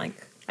question.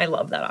 Like, I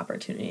love that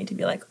opportunity to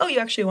be like, oh, you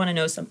actually want to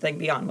know something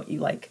beyond what you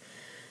like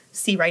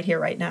see right here,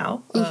 right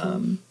now.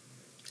 And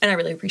I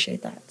really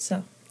appreciate that.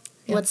 So,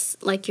 yeah. What's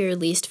like your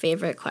least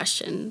favorite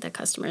question that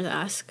customers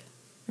ask?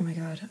 Oh my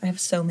God, I have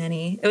so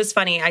many. It was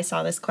funny. I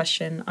saw this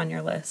question on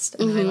your list,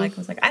 and I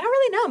was like, I don't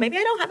really know. Maybe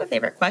I don't have a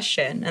favorite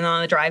question. And then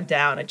on the drive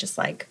down, it just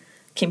like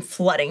came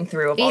flooding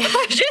through of all the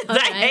questions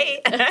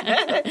I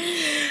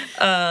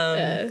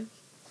hate.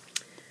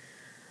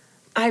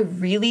 I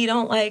really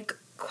don't like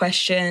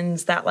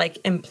questions that like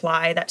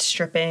imply that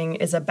stripping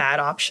is a bad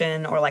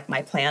option or like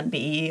my plan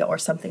B or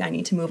something I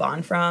need to move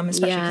on from,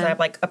 especially because I have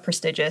like a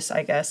prestigious,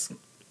 I guess,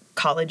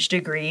 college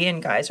degree,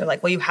 and guys are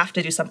like, well, you have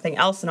to do something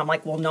else. And I'm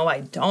like, well, no, I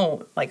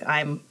don't. Like,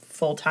 I'm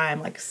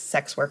full-time like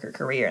sex worker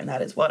career, and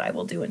that is what I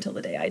will do until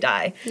the day I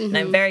die. And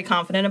I'm very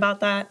confident about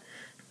that.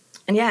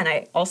 And yeah, and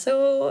I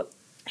also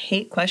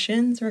hate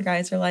questions where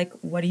guys are like,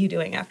 what are you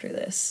doing after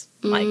this?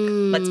 Like,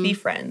 let's be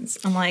friends.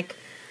 I'm like,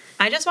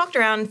 I just walked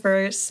around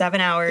for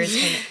 7 hours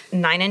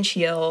in 9-inch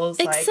heels.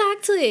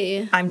 Exactly.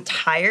 Like, I'm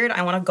tired.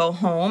 I want to go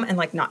home and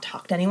like not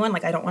talk to anyone.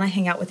 Like, I don't want to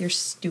hang out with your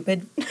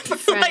stupid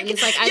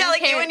friends.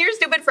 you and your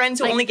stupid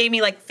friends who only gave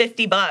me like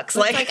 $50.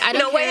 Like I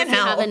don't care if you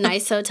have a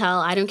nice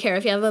hotel. I don't care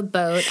if you have a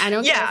boat. I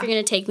don't care if you're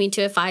going to take me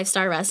to a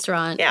 5-star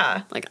restaurant.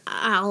 Yeah. Like,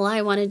 all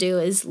I want to do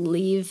is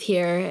leave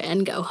here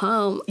and go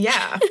home.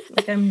 Yeah.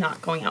 Like, I'm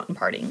not going out and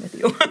partying with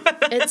you.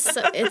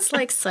 It's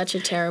like such a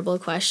terrible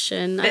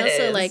question.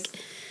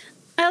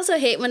 I also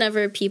hate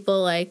whenever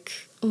people, like,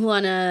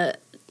 want to,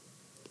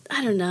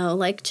 I don't know,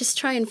 like, just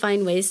try and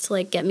find ways to,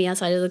 like, get me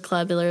outside of the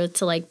club or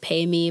to, like,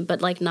 pay me,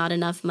 but, like, not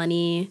enough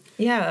money.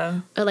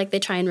 Yeah. Or, like, they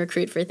try and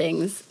recruit for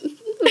things.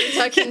 We're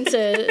talking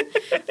to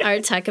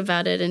our tech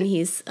about it, and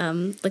he's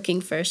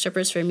looking for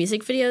strippers for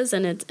music videos,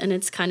 and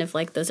it's kind of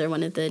like those are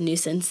one of the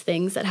nuisance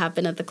things that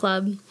happen at the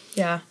club.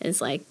 Yeah.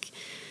 Is, like,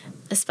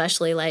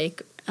 especially,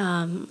 like,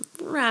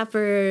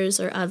 rappers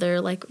or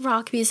other like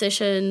rock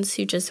musicians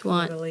who just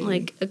want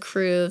like a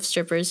crew of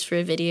strippers for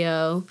a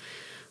video.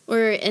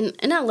 Or in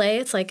LA,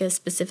 it's like a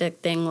specific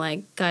thing.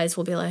 Like, guys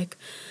will be like,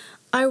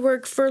 I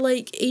work for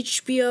like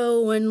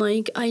HBO and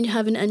like I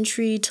have an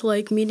entry to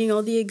like meeting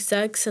all the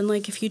execs, and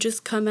like if you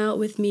just come out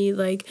with me,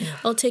 like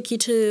I'll take you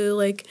to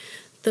like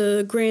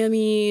the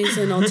Grammys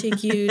and I'll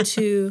take you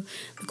to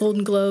the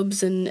Golden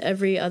Globes and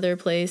every other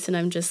place. And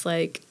I'm just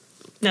like,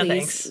 no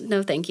thanks.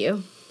 No, thank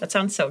you. That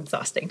sounds so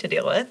exhausting to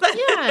deal with.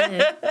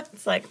 Yeah.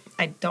 It's like,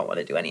 I don't want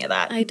to do any of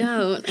that. I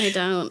don't.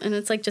 And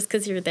it's like, just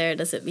because you're there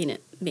doesn't mean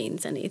it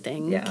means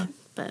anything. Yeah.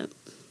 But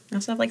I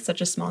also have like such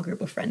a small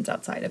group of friends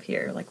outside of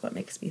here. Like, what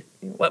makes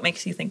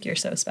you think you're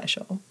so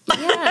special?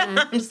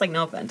 Yeah. I'm just like,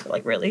 no offense, but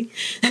like, really?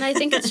 And I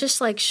think it's just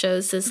like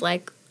shows this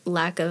like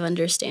lack of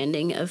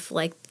understanding of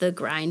like the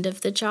grind of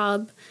the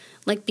job.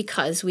 Like,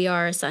 because we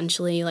are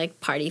essentially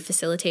like party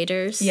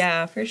facilitators.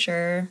 Yeah, for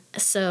sure.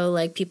 So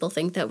like people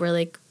think that we're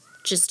like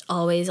just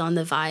always on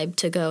the vibe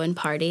to go and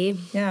party.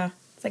 Yeah.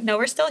 It's like, no,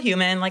 we're still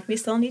human. Like, we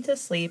still need to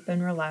sleep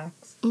and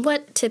relax.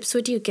 What tips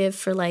would you give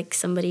for, like,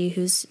 somebody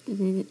who's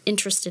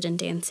interested in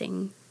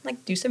dancing?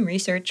 Like, do some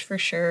research for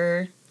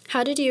sure.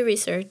 How did you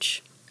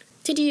research?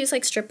 Did you use,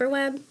 like, stripper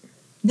web?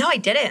 No, I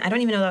didn't. I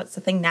don't even know that's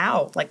a thing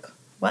now. Like,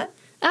 what?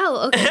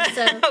 Oh, okay.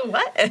 So,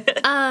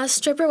 what?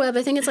 Stripper web,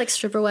 I think it's, like,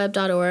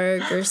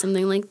 stripperweb.org or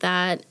something like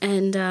that.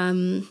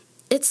 And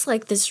it's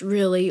like this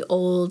really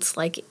old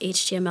like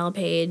HTML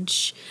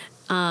page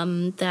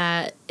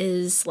that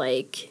is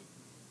like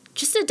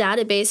just a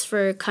database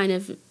for kind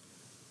of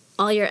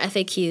all your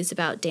FAQs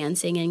about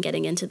dancing and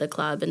getting into the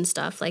club and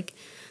stuff. Like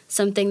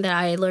something that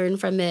I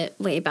learned from it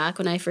way back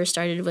when I first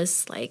started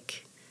was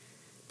like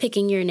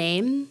picking your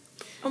name.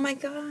 Oh my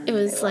God. It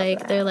was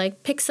like, they're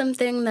like, pick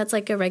something that's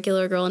like a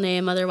regular girl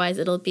name. Otherwise,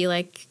 it'll be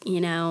like, you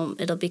know,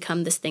 it'll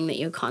become this thing that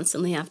you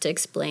constantly have to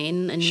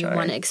explain, and you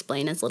want to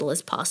explain as little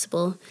as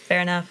possible.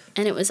 Fair enough.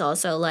 And it was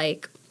also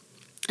like,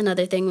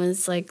 another thing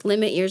was like,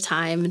 limit your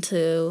time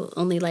to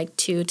only like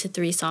 2 to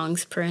 3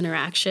 songs per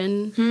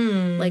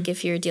interaction. Like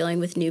if you're dealing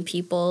with new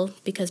people,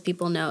 because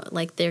people know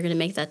like they're going to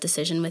make that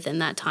decision within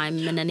that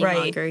time, and any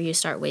longer you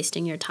start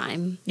wasting your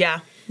time.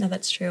 Yeah. No,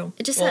 that's true.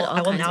 It just had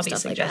all kinds of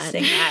stuff like that. I will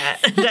now be suggesting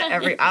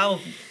that. I'll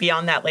be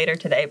on that later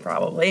today,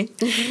 probably.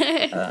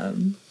 I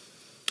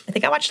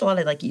think I watched a lot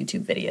of like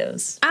YouTube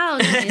videos. Oh,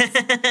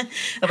 nice.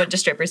 A bunch of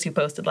strippers who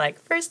posted like,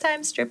 first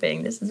time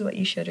stripping, this is what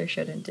you should or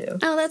shouldn't do.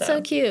 Oh, that's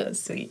so cute. That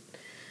was sweet.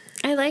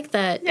 I like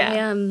that.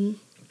 Yeah. I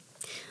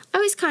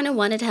always kind of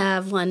wanted to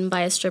have one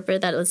by a stripper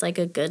that was like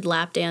a good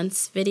lap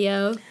dance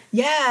video.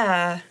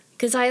 Yeah.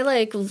 Because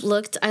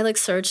I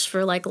searched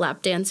for like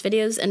lap dance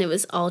videos, and it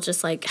was all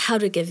just like how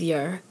to give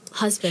your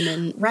husband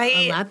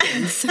a lap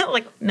dance.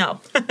 Like, no,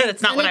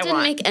 that's not what I want. And it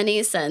didn't make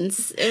any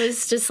sense. It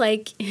was just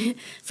like,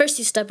 first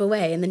you step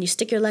away, and then you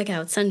stick your leg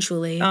out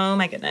sensually. Oh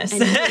my goodness.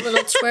 And you do a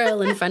little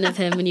twirl in front of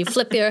him, and you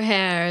flip your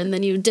hair, and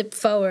then you dip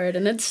forward,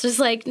 and it's just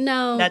like,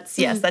 no. That's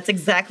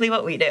exactly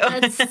what we do.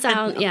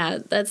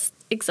 That's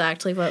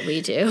exactly what we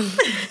do.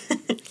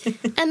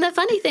 And the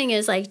funny thing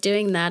is, like,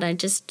 doing that, I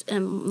just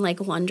am, like,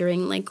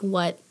 wondering, like,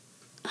 what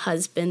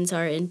husbands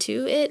are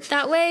into it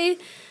that way.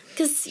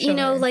 Because, you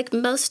know, like,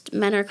 most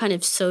men are kind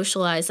of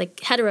socialized, like,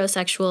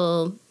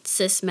 heterosexual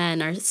cis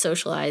men are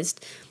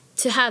socialized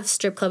to have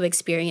strip club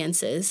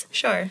experiences.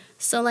 Sure.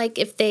 So, like,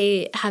 if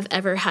they have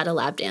ever had a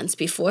lap dance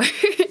before,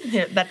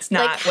 that's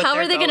not like, what how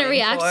are they going to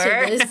react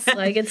to this?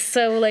 Like, it's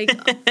so, like,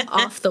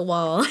 off the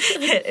wall.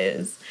 It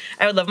is.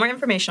 I would love more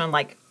information on,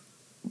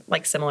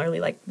 like similarly,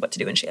 like, what to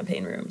do in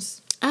champagne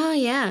rooms. Oh,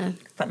 yeah.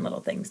 Fun little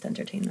things to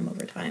entertain them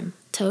over time.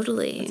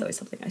 Totally. It's always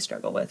something I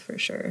struggle with, for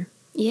sure.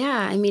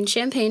 Yeah, I mean,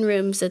 champagne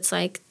rooms, it's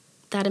like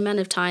that amount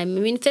of time. I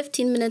mean,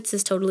 15 minutes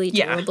is totally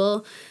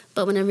doable,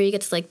 but whenever you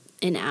get to like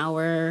an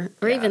hour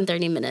or even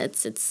 30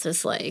 minutes, it's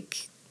just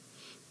like,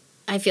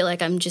 I feel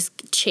like I'm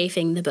just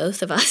chafing the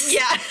both of us.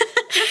 Yeah.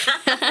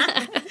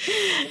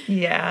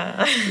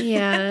 Yeah.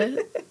 Yeah.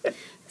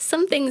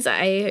 Some things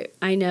I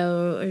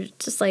know are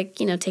just like,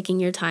 you know, taking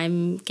your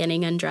time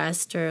getting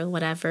undressed or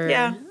whatever.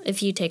 Yeah.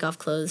 If you take off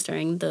clothes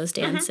during those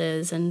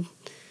dances, and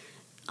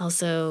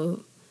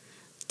also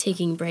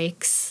taking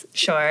breaks.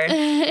 Sure.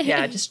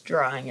 Yeah, just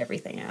drawing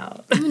everything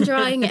out. I'm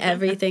drawing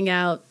everything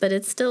out, but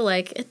it's still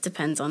like, it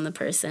depends on the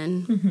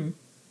person. Mm-hmm.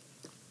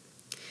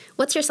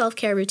 What's your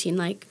self-care routine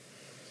like?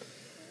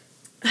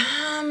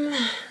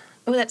 Oh,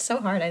 that's so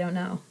hard. I don't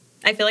know.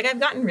 I feel like I've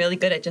gotten really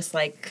good at just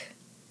like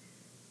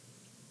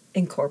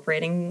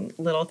incorporating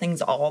little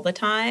things all the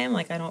time.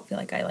 Like, I don't feel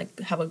like I like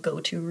have a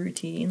go-to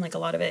routine. Like, a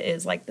lot of it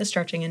is like the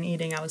stretching and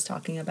eating I was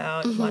talking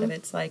about. A lot of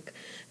it's like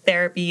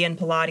therapy and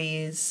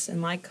Pilates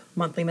and like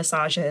monthly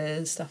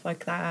massages, stuff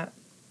like that.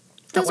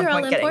 Those are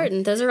all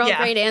important. Those are all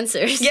great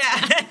answers. Yeah.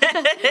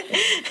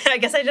 I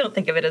guess I don't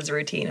think of it as a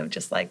routine of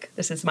just like,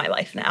 this is my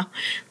life now.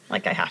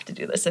 Like, I have to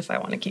do this if I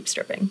want to keep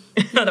stripping.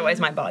 Otherwise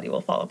my body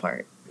will fall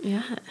apart.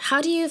 Yeah.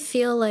 How do you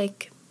feel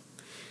like,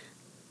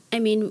 I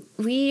mean,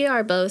 we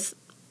are both,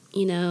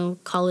 you know,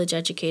 college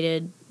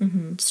educated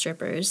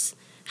strippers.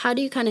 How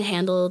do you kind of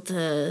handle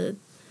the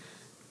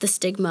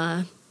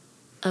stigma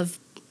of,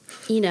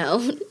 you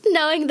know,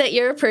 knowing that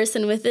you're a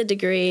person with a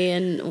degree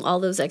and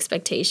all those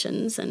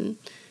expectations, and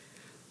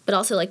but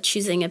also like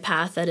choosing a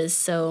path that is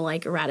so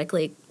like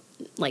radically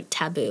like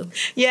taboo?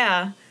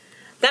 Yeah.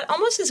 That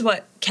almost is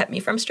what kept me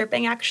from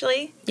stripping,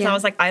 actually. So I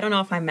was like, I don't know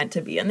if I'm meant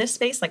to be in this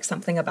space. Like,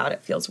 something about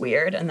it feels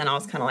weird. And then I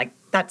was kind of like,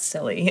 that's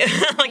silly.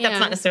 Like, that's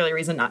not necessarily a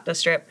reason not to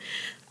strip.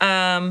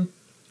 I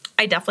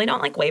definitely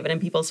don't like wave it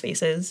in people's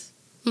faces.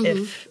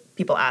 If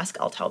people ask,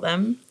 I'll tell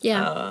them.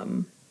 Yeah.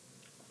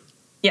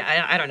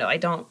 I don't know. I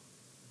don't.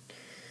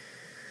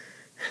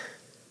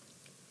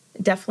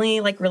 Definitely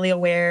like really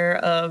aware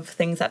of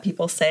things that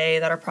people say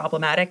that are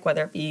problematic,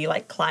 whether it be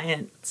like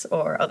clients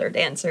or other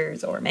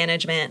dancers or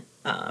management.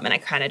 And I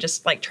kind of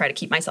just like try to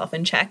keep myself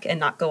in check and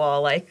not go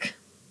all like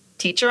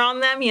teacher on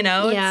them, you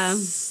know? Yeah.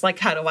 It's like,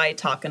 how do I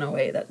talk in a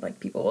way that like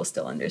people will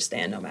still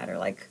understand no matter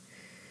like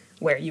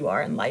where you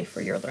are in life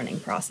or your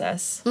learning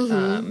process.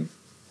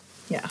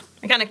 Yeah.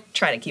 I kind of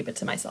try to keep it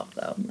to myself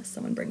though, unless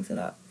someone brings it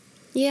up.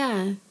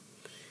 Yeah.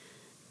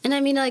 And I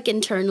mean, like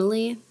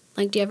internally,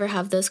 like, do you ever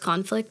have those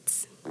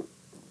conflicts?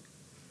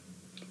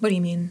 What do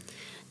you mean?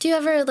 Do you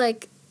ever,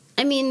 like,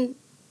 I mean,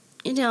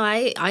 you know,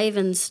 I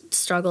even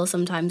struggle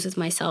sometimes with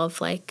myself,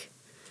 like,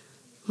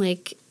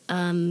 just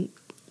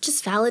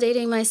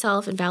validating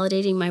myself and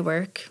validating my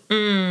work.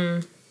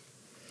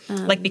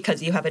 Like,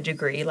 because you have a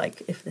degree,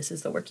 like, if this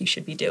is the work you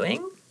should be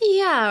doing?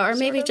 Yeah, or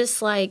maybe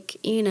just like,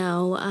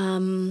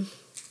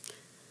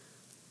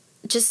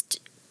 just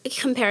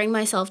comparing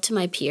myself to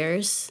my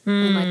peers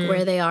and like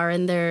where they are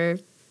in their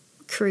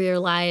career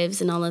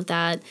lives and all of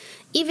that.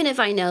 Even if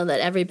I know that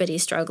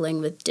everybody's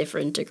struggling with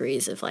different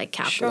degrees of like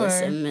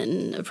capitalism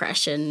and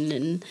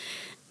oppression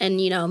and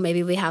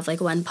maybe we have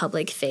like one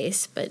public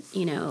face, but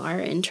our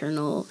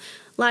internal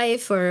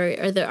life or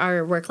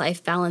our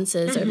work-life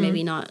balances are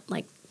maybe not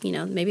like,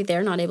 maybe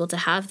they're not able to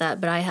have that,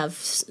 but I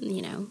have,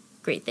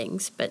 great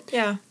things. But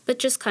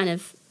just kind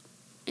of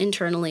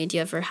internally, do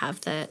you ever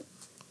have that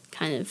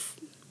kind of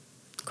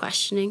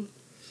questioning?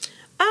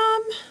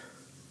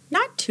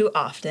 Not too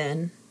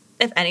often.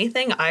 If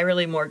anything, I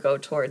really more go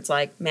towards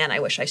like, man, I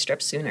wish I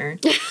stripped sooner,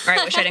 or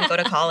I wish I didn't go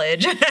to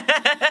college.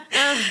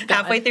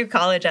 Halfway through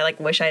college, I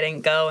like wish I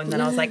didn't go, and then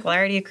I was like, well, I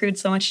already accrued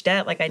so much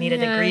debt. Like, I need a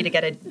degree to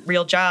get a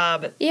real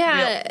job.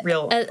 Yeah,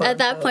 real. At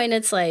that point,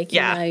 it's like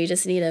you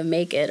just need to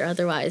make it, or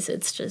otherwise,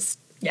 it's just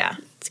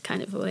it's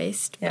kind of a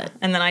waste. Yeah, but.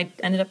 And then I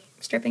ended up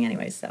stripping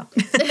anyways. So,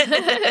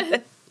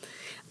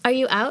 are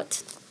you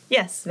out?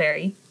 Yes,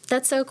 very.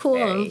 That's so cool.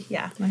 Very,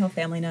 yeah, my whole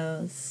family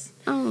knows.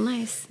 Oh,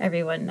 nice.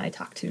 Everyone I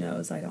talk to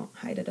knows. I don't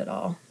hide it at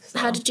all. So.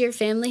 How did your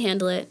family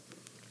handle it?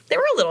 They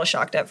were a little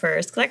shocked at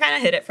first because I kind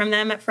of hid it from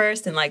them at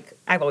first. And like,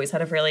 I've always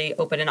had a really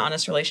open and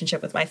honest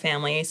relationship with my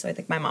family. So I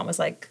think my mom was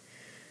like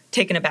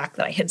taken aback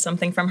that I hid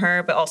something from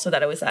her, but also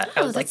that I was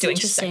like doing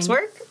sex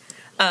work.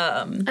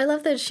 I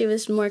love that she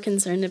was more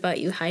concerned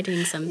about you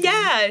hiding something.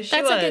 Yeah, she was.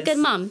 That's like a good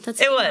mom.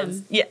 That's a good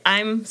mom. Yeah,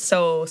 I'm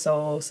so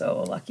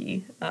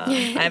lucky. I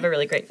have a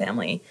really great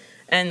family.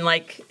 And,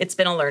 like, it's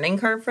been a learning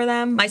curve for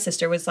them. My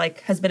sister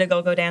has been a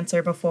go-go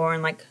dancer before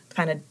and, like,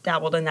 kind of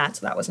dabbled in that,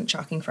 so that wasn't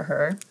shocking for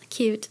her.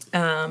 Cute.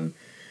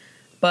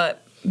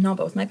 But, no,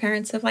 both my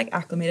parents have, like,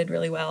 acclimated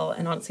really well.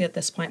 And honestly, at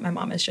this point, my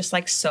mom is just,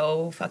 like,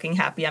 so fucking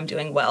happy I'm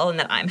doing well and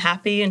that I'm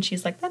happy. And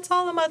she's like, that's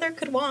all a mother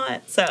could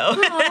want. So,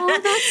 oh,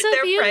 that's so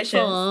they're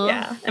beautiful. Precious.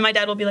 Yeah. And my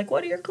dad will be like,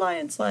 what are your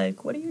clients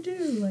like? What do you do?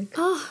 Like,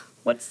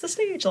 what's the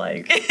stage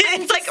like?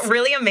 It's like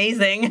really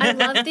amazing. I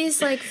love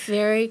these like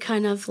very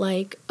kind of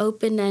like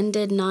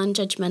open-ended,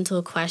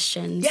 non-judgmental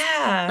questions.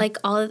 Yeah. Like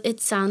it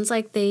sounds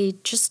like they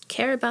just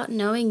care about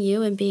knowing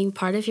you and being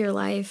part of your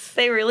life.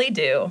 They really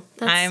do.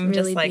 I'm really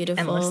just like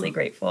beautiful. endlessly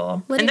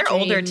grateful. What and a they're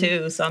older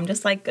dream. too, so I'm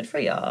just like, good for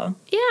y'all.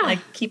 Yeah.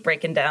 Like keep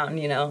breaking down,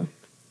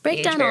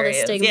 break down all the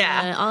stigma.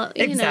 Yeah.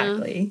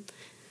 Exactly.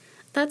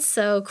 That's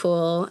so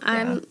cool.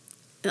 Yeah.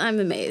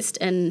 I'm amazed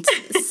and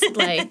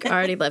like I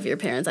already love your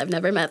parents. I've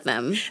never met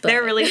them. But.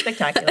 They're really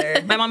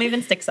spectacular. My mom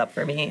even sticks up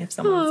for me if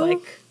someone's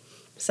like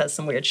says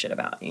some weird shit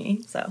about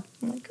me. So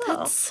I'm like,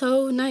 that's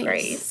so nice.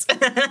 Grace.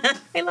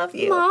 I love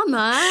you.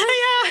 Mama.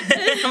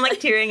 Yeah. I'm like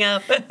tearing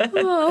up.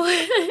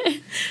 Oh.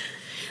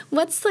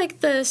 What's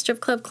like the strip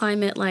club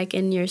climate like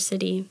in your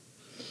city?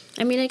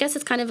 I mean, I guess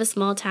it's kind of a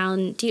small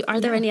town. Are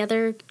there any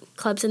other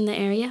clubs in the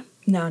area?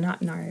 No, not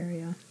in our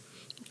area.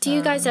 Do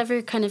you guys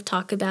ever kind of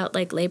talk about,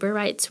 like, labor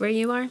rights where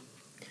you are?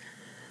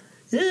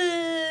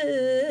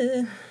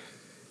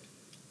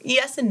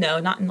 Yes and no,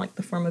 not in, like,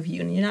 the form of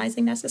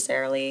unionizing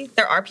necessarily.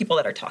 There are people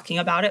that are talking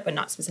about it, but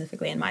not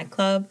specifically in my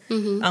club.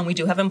 Mm-hmm. We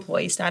do have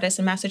employee status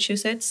in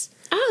Massachusetts.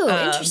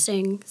 Oh,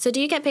 interesting. So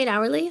do you get paid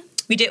hourly?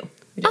 We do.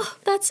 Oh,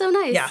 that's so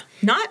nice. Yeah.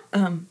 Not,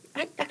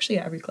 actually,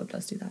 every club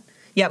does do that.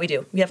 Yeah, we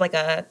do. We have, like,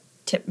 a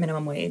tip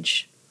minimum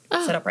wage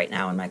set up right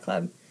now in my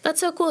club. That's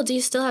so cool. Do you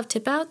still have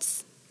tip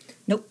outs?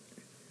 Nope.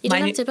 You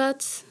don't have tip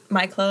outs?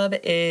 My club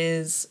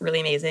is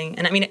really amazing.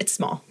 And I mean, it's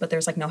small, but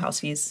there's like no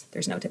house fees.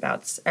 There's no tip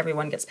outs.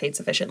 Everyone gets paid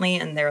sufficiently.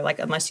 And they're like,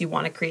 unless you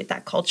want to create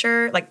that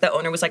culture, like the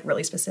owner was like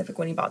really specific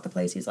when he bought the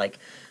place. He's like,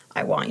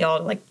 I want y'all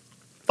to like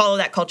follow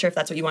that culture if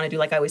that's what you want to do.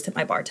 Like I always tip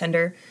my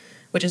bartender,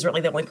 which is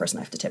really the only person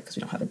I have to tip because we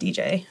don't have a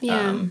DJ.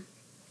 Yeah.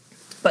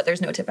 But there's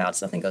no tip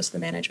outs. Nothing goes to the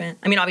management.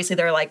 I mean, obviously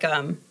they're like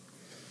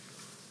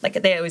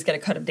they always get a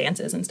cut of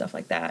dances and stuff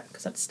like that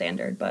because that's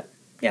standard. But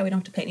yeah, we don't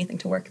have to pay anything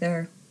to work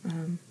there.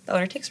 The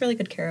owner takes really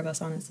good care of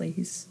us, honestly.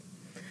 He's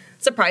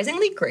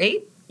surprisingly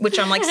great, which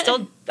I'm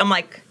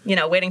like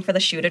waiting for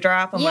the shoe to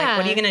drop. I'm like,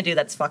 what are you going to do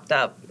that's fucked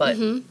up? But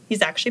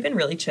he's actually been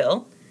really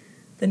chill,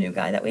 the new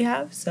guy that we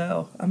have.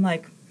 So I'm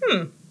like,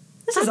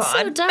 this is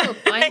odd. That's so dope.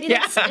 I mean,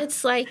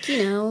 it's like,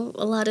 a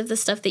lot of the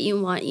stuff that you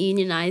want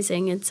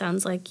unionizing, it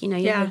sounds like, you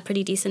have a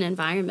pretty decent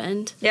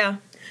environment. Yeah.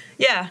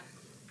 Yeah.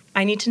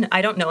 I need to know.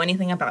 I don't know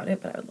anything about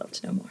it, but I would love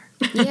to know more.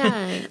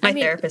 Yeah. My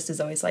therapist is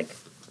always like,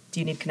 do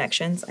you need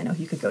connections? I know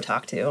who you could go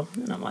talk to.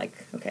 And I'm like,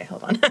 okay,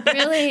 hold on.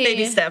 Really?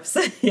 Baby steps.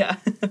 Yeah.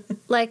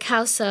 Like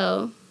how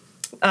so?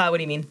 What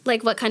do you mean?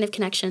 Like what kind of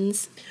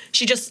connections?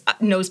 She just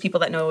knows people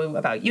that know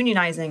about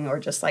unionizing or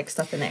just like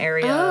stuff in the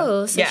area.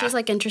 Oh, so she's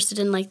like interested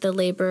in like the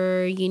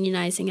labor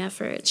unionizing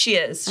effort. She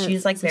is.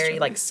 She's like very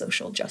like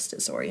social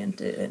justice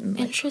oriented and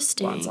like,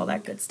 interesting. Wants all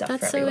that good stuff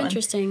That's for everyone. So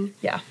interesting.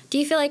 Yeah. Do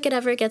you feel like it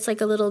ever gets like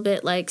a little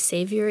bit like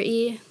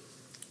savior-y?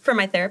 For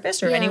my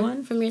therapist or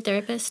anyone? From your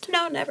therapist?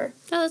 No, never.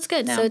 Oh, that's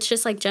good. No. So it's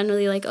just like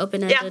generally like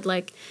open-ended,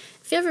 like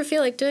If you ever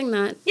feel like doing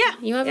that,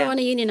 you ever want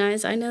to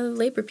unionize, I know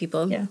labor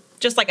people. Yeah.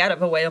 Just like out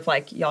of a way of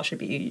like, y'all should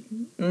be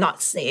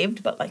not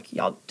saved, but like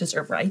y'all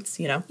deserve rights,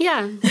 you know?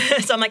 Yeah.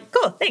 So I'm like,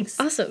 cool, thanks.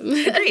 Awesome.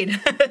 Agreed.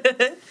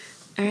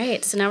 All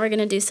right, so now we're going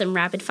to do some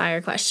rapid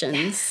fire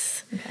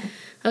questions.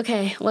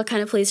 Okay, what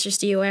kind of police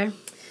do you wear?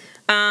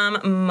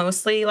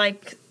 Mostly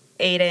like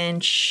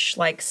 8-inch,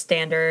 like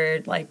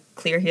standard, like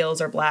clear heels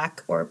or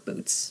black or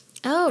boots.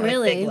 Oh, like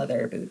really? Big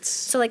leather boots.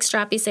 So like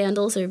strappy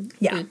sandals or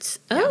boots?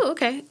 Oh,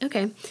 okay.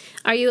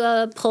 Are you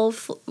a pole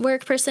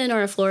work person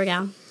or a floor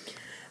gal?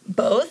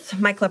 Both.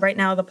 My club right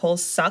now, the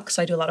poles suck,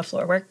 so I do a lot of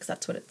floor work because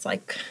that's what it's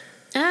like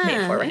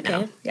made for right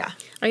now. Yeah.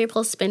 Are your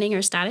poles spinning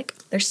or static?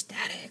 They're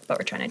static, but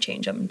we're trying to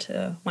change them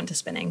to one to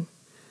spinning.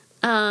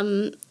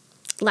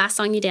 Last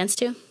song you danced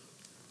to?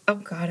 Oh,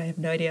 God, I have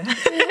no idea.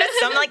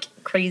 Some, like,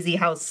 crazy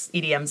house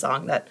EDM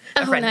song that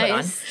a friend put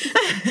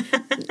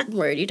on.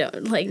 Word you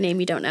don't, like, name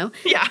you don't know.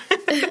 Yeah.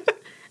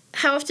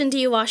 How often do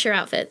you wash your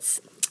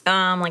outfits?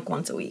 Like,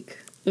 once a week.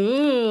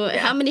 Ooh. Yeah.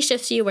 How many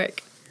shifts do you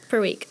work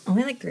per week?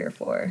 Only, like, 3 or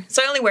 4.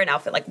 So I only wear an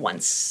outfit, like,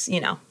 once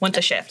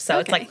a shift. So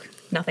it's, like,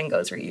 nothing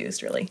goes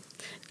reused, really.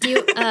 Do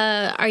you,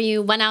 are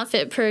you one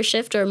outfit per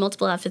shift or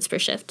multiple outfits per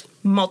shift?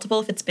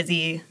 Multiple if it's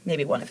busy,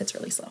 maybe one if it's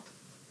really slow.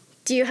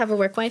 Do you have a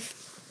work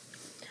wife?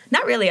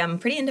 Not really. I'm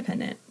pretty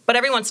independent. But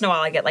every once in a while,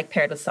 I get, like,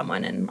 paired with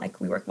someone, and,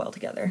 like, we work well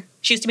together.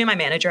 She used to be my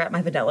manager at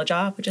my vanilla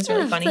job, which is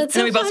really funny. And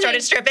then we both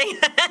started stripping,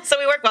 so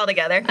we work well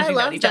together. I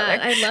love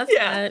that. I love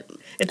that.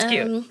 It's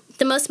cute.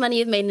 The most money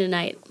you've made in a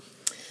night?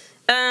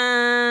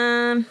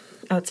 Oh,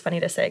 it's funny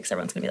to say because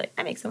everyone's going to be like,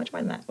 I make so much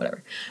more than that.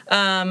 Whatever.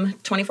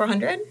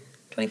 2,400,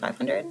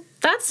 2,500.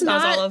 That's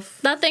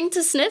nothing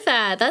to sniff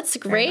at. That's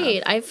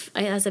great. I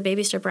as a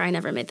baby stripper, I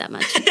never made that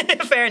much.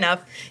 Fair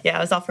enough. Yeah, it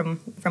was all from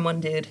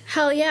one dude.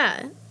 Hell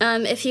yeah.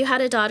 If you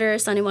had a daughter or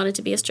son who wanted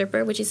to be a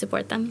stripper, would you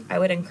support them? I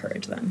would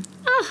encourage them.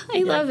 Oh,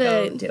 I love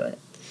it. Go do it.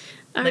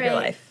 All Live your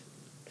life.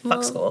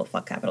 Fuck school.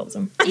 Fuck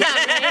capitalism. Yeah,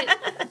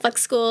 right? Fuck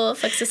school.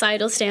 Fuck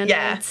societal standards.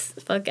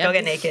 Yeah. Fuck Go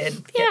get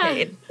naked. Get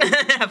paid.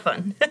 Have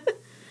fun.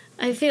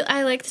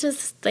 I like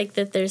just like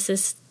that there's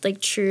this like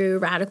true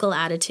radical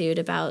attitude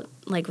about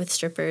like with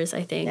strippers,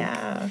 I think.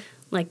 Yeah.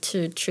 Like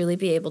to truly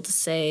be able to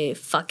say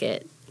fuck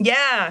it.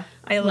 Yeah.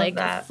 I love like,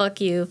 that.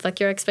 Fuck you. Fuck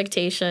your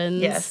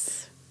expectations.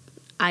 Yes.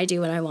 I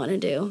do what I want to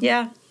do.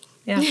 Yeah.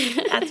 Yeah.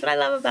 That's what I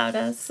love about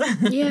us.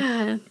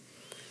 Yeah.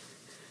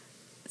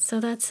 So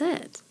that's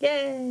it.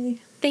 Yay.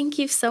 Thank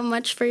you so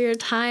much for your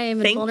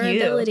time and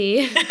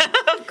vulnerability.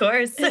 Of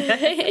course.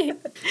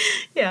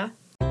 Yeah.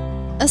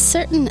 A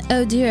certain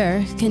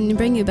odeur can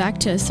bring you back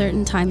to a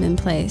certain time and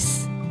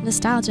place.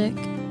 Nostalgic,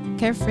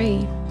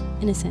 carefree,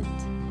 innocent.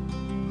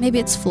 Maybe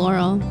it's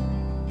floral.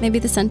 Maybe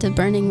the scent of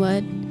burning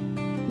wood.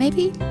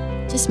 Maybe,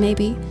 just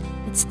maybe,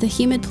 it's the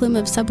humid plume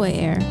of subway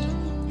air.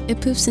 It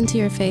poofs into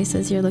your face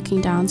as you're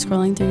looking down,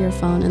 scrolling through your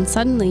phone, and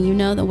suddenly you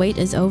know the wait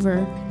is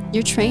over.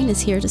 Your train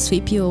is here to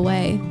sweep you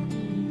away.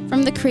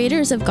 From the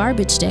creators of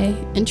Garbage Day,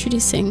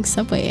 introducing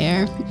Subway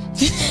Air.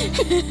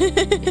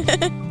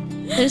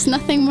 There's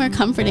nothing more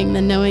comforting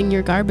than knowing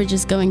your garbage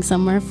is going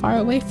somewhere far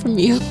away from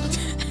you.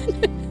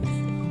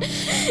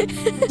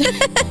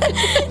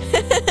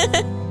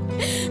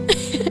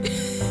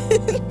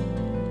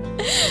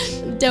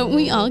 Don't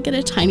we all get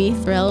a tiny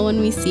thrill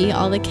when we see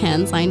all the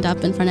cans lined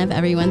up in front of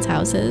everyone's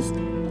houses?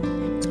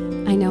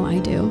 I know I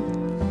do.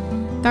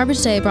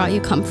 Garbage Day brought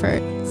you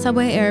comfort.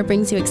 Subway Air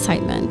brings you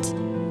excitement.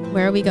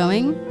 Where are we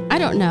going? I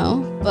don't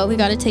know, but we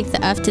gotta take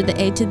the F to the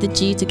A to the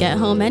G to get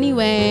home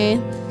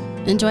anyway.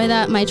 Enjoy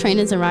that my train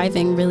is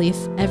arriving relief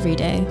every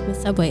day with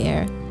Subway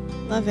Air.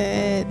 Love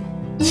it.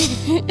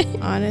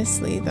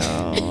 Honestly,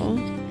 though.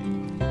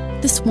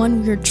 This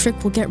one weird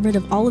trick will get rid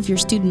of all of your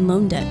student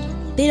loan debt.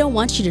 They don't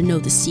want you to know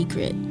the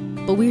secret,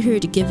 but we're here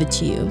to give it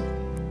to you.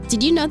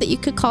 Did you know that you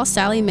could call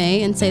Sally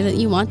Mae and say that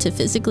you want to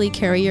physically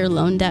carry your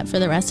loan debt for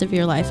the rest of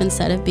your life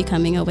instead of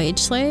becoming a wage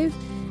slave?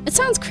 It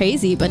sounds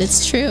crazy, but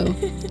it's true.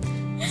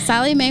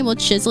 Sally Mae will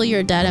chisel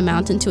your debt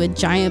amount into a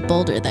giant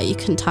boulder that you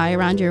can tie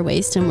around your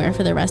waist and wear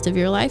for the rest of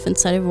your life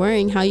instead of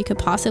worrying how you could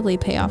possibly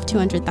pay off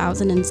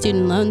 $200,000 in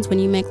student loans when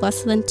you make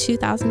less than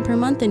 $2,000 per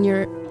month in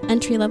your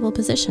entry-level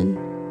position.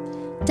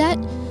 Debt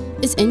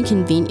is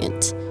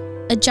inconvenient.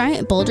 A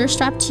giant boulder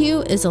strapped to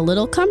you is a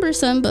little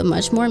cumbersome but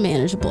much more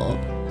manageable.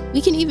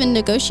 We can even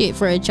negotiate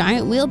for a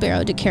giant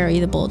wheelbarrow to carry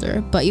the boulder,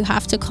 but you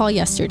have to call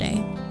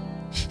yesterday.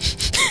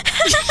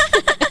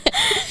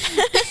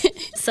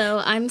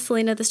 So I'm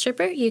Selena the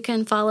Stripper. You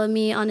can follow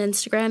me on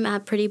Instagram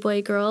at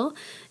prettyboygirl.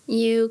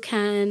 You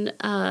can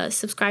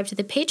subscribe to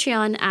the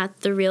Patreon at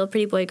The Real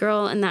Pretty Boy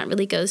Girl, and that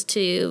really goes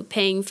to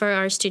paying for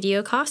our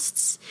studio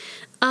costs.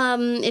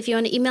 If you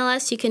want to email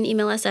us, you can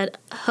email us at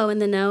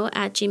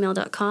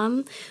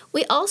hointheknow@gmail.com.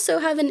 We also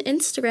have an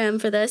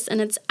Instagram for this, and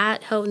it's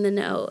at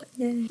hointheknow.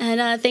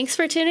 And thanks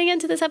for tuning in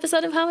to this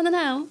episode of Ho in the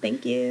Know.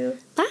 Thank you.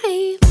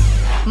 Bye.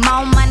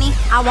 More money,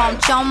 I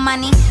want your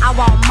money, I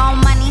want more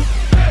money.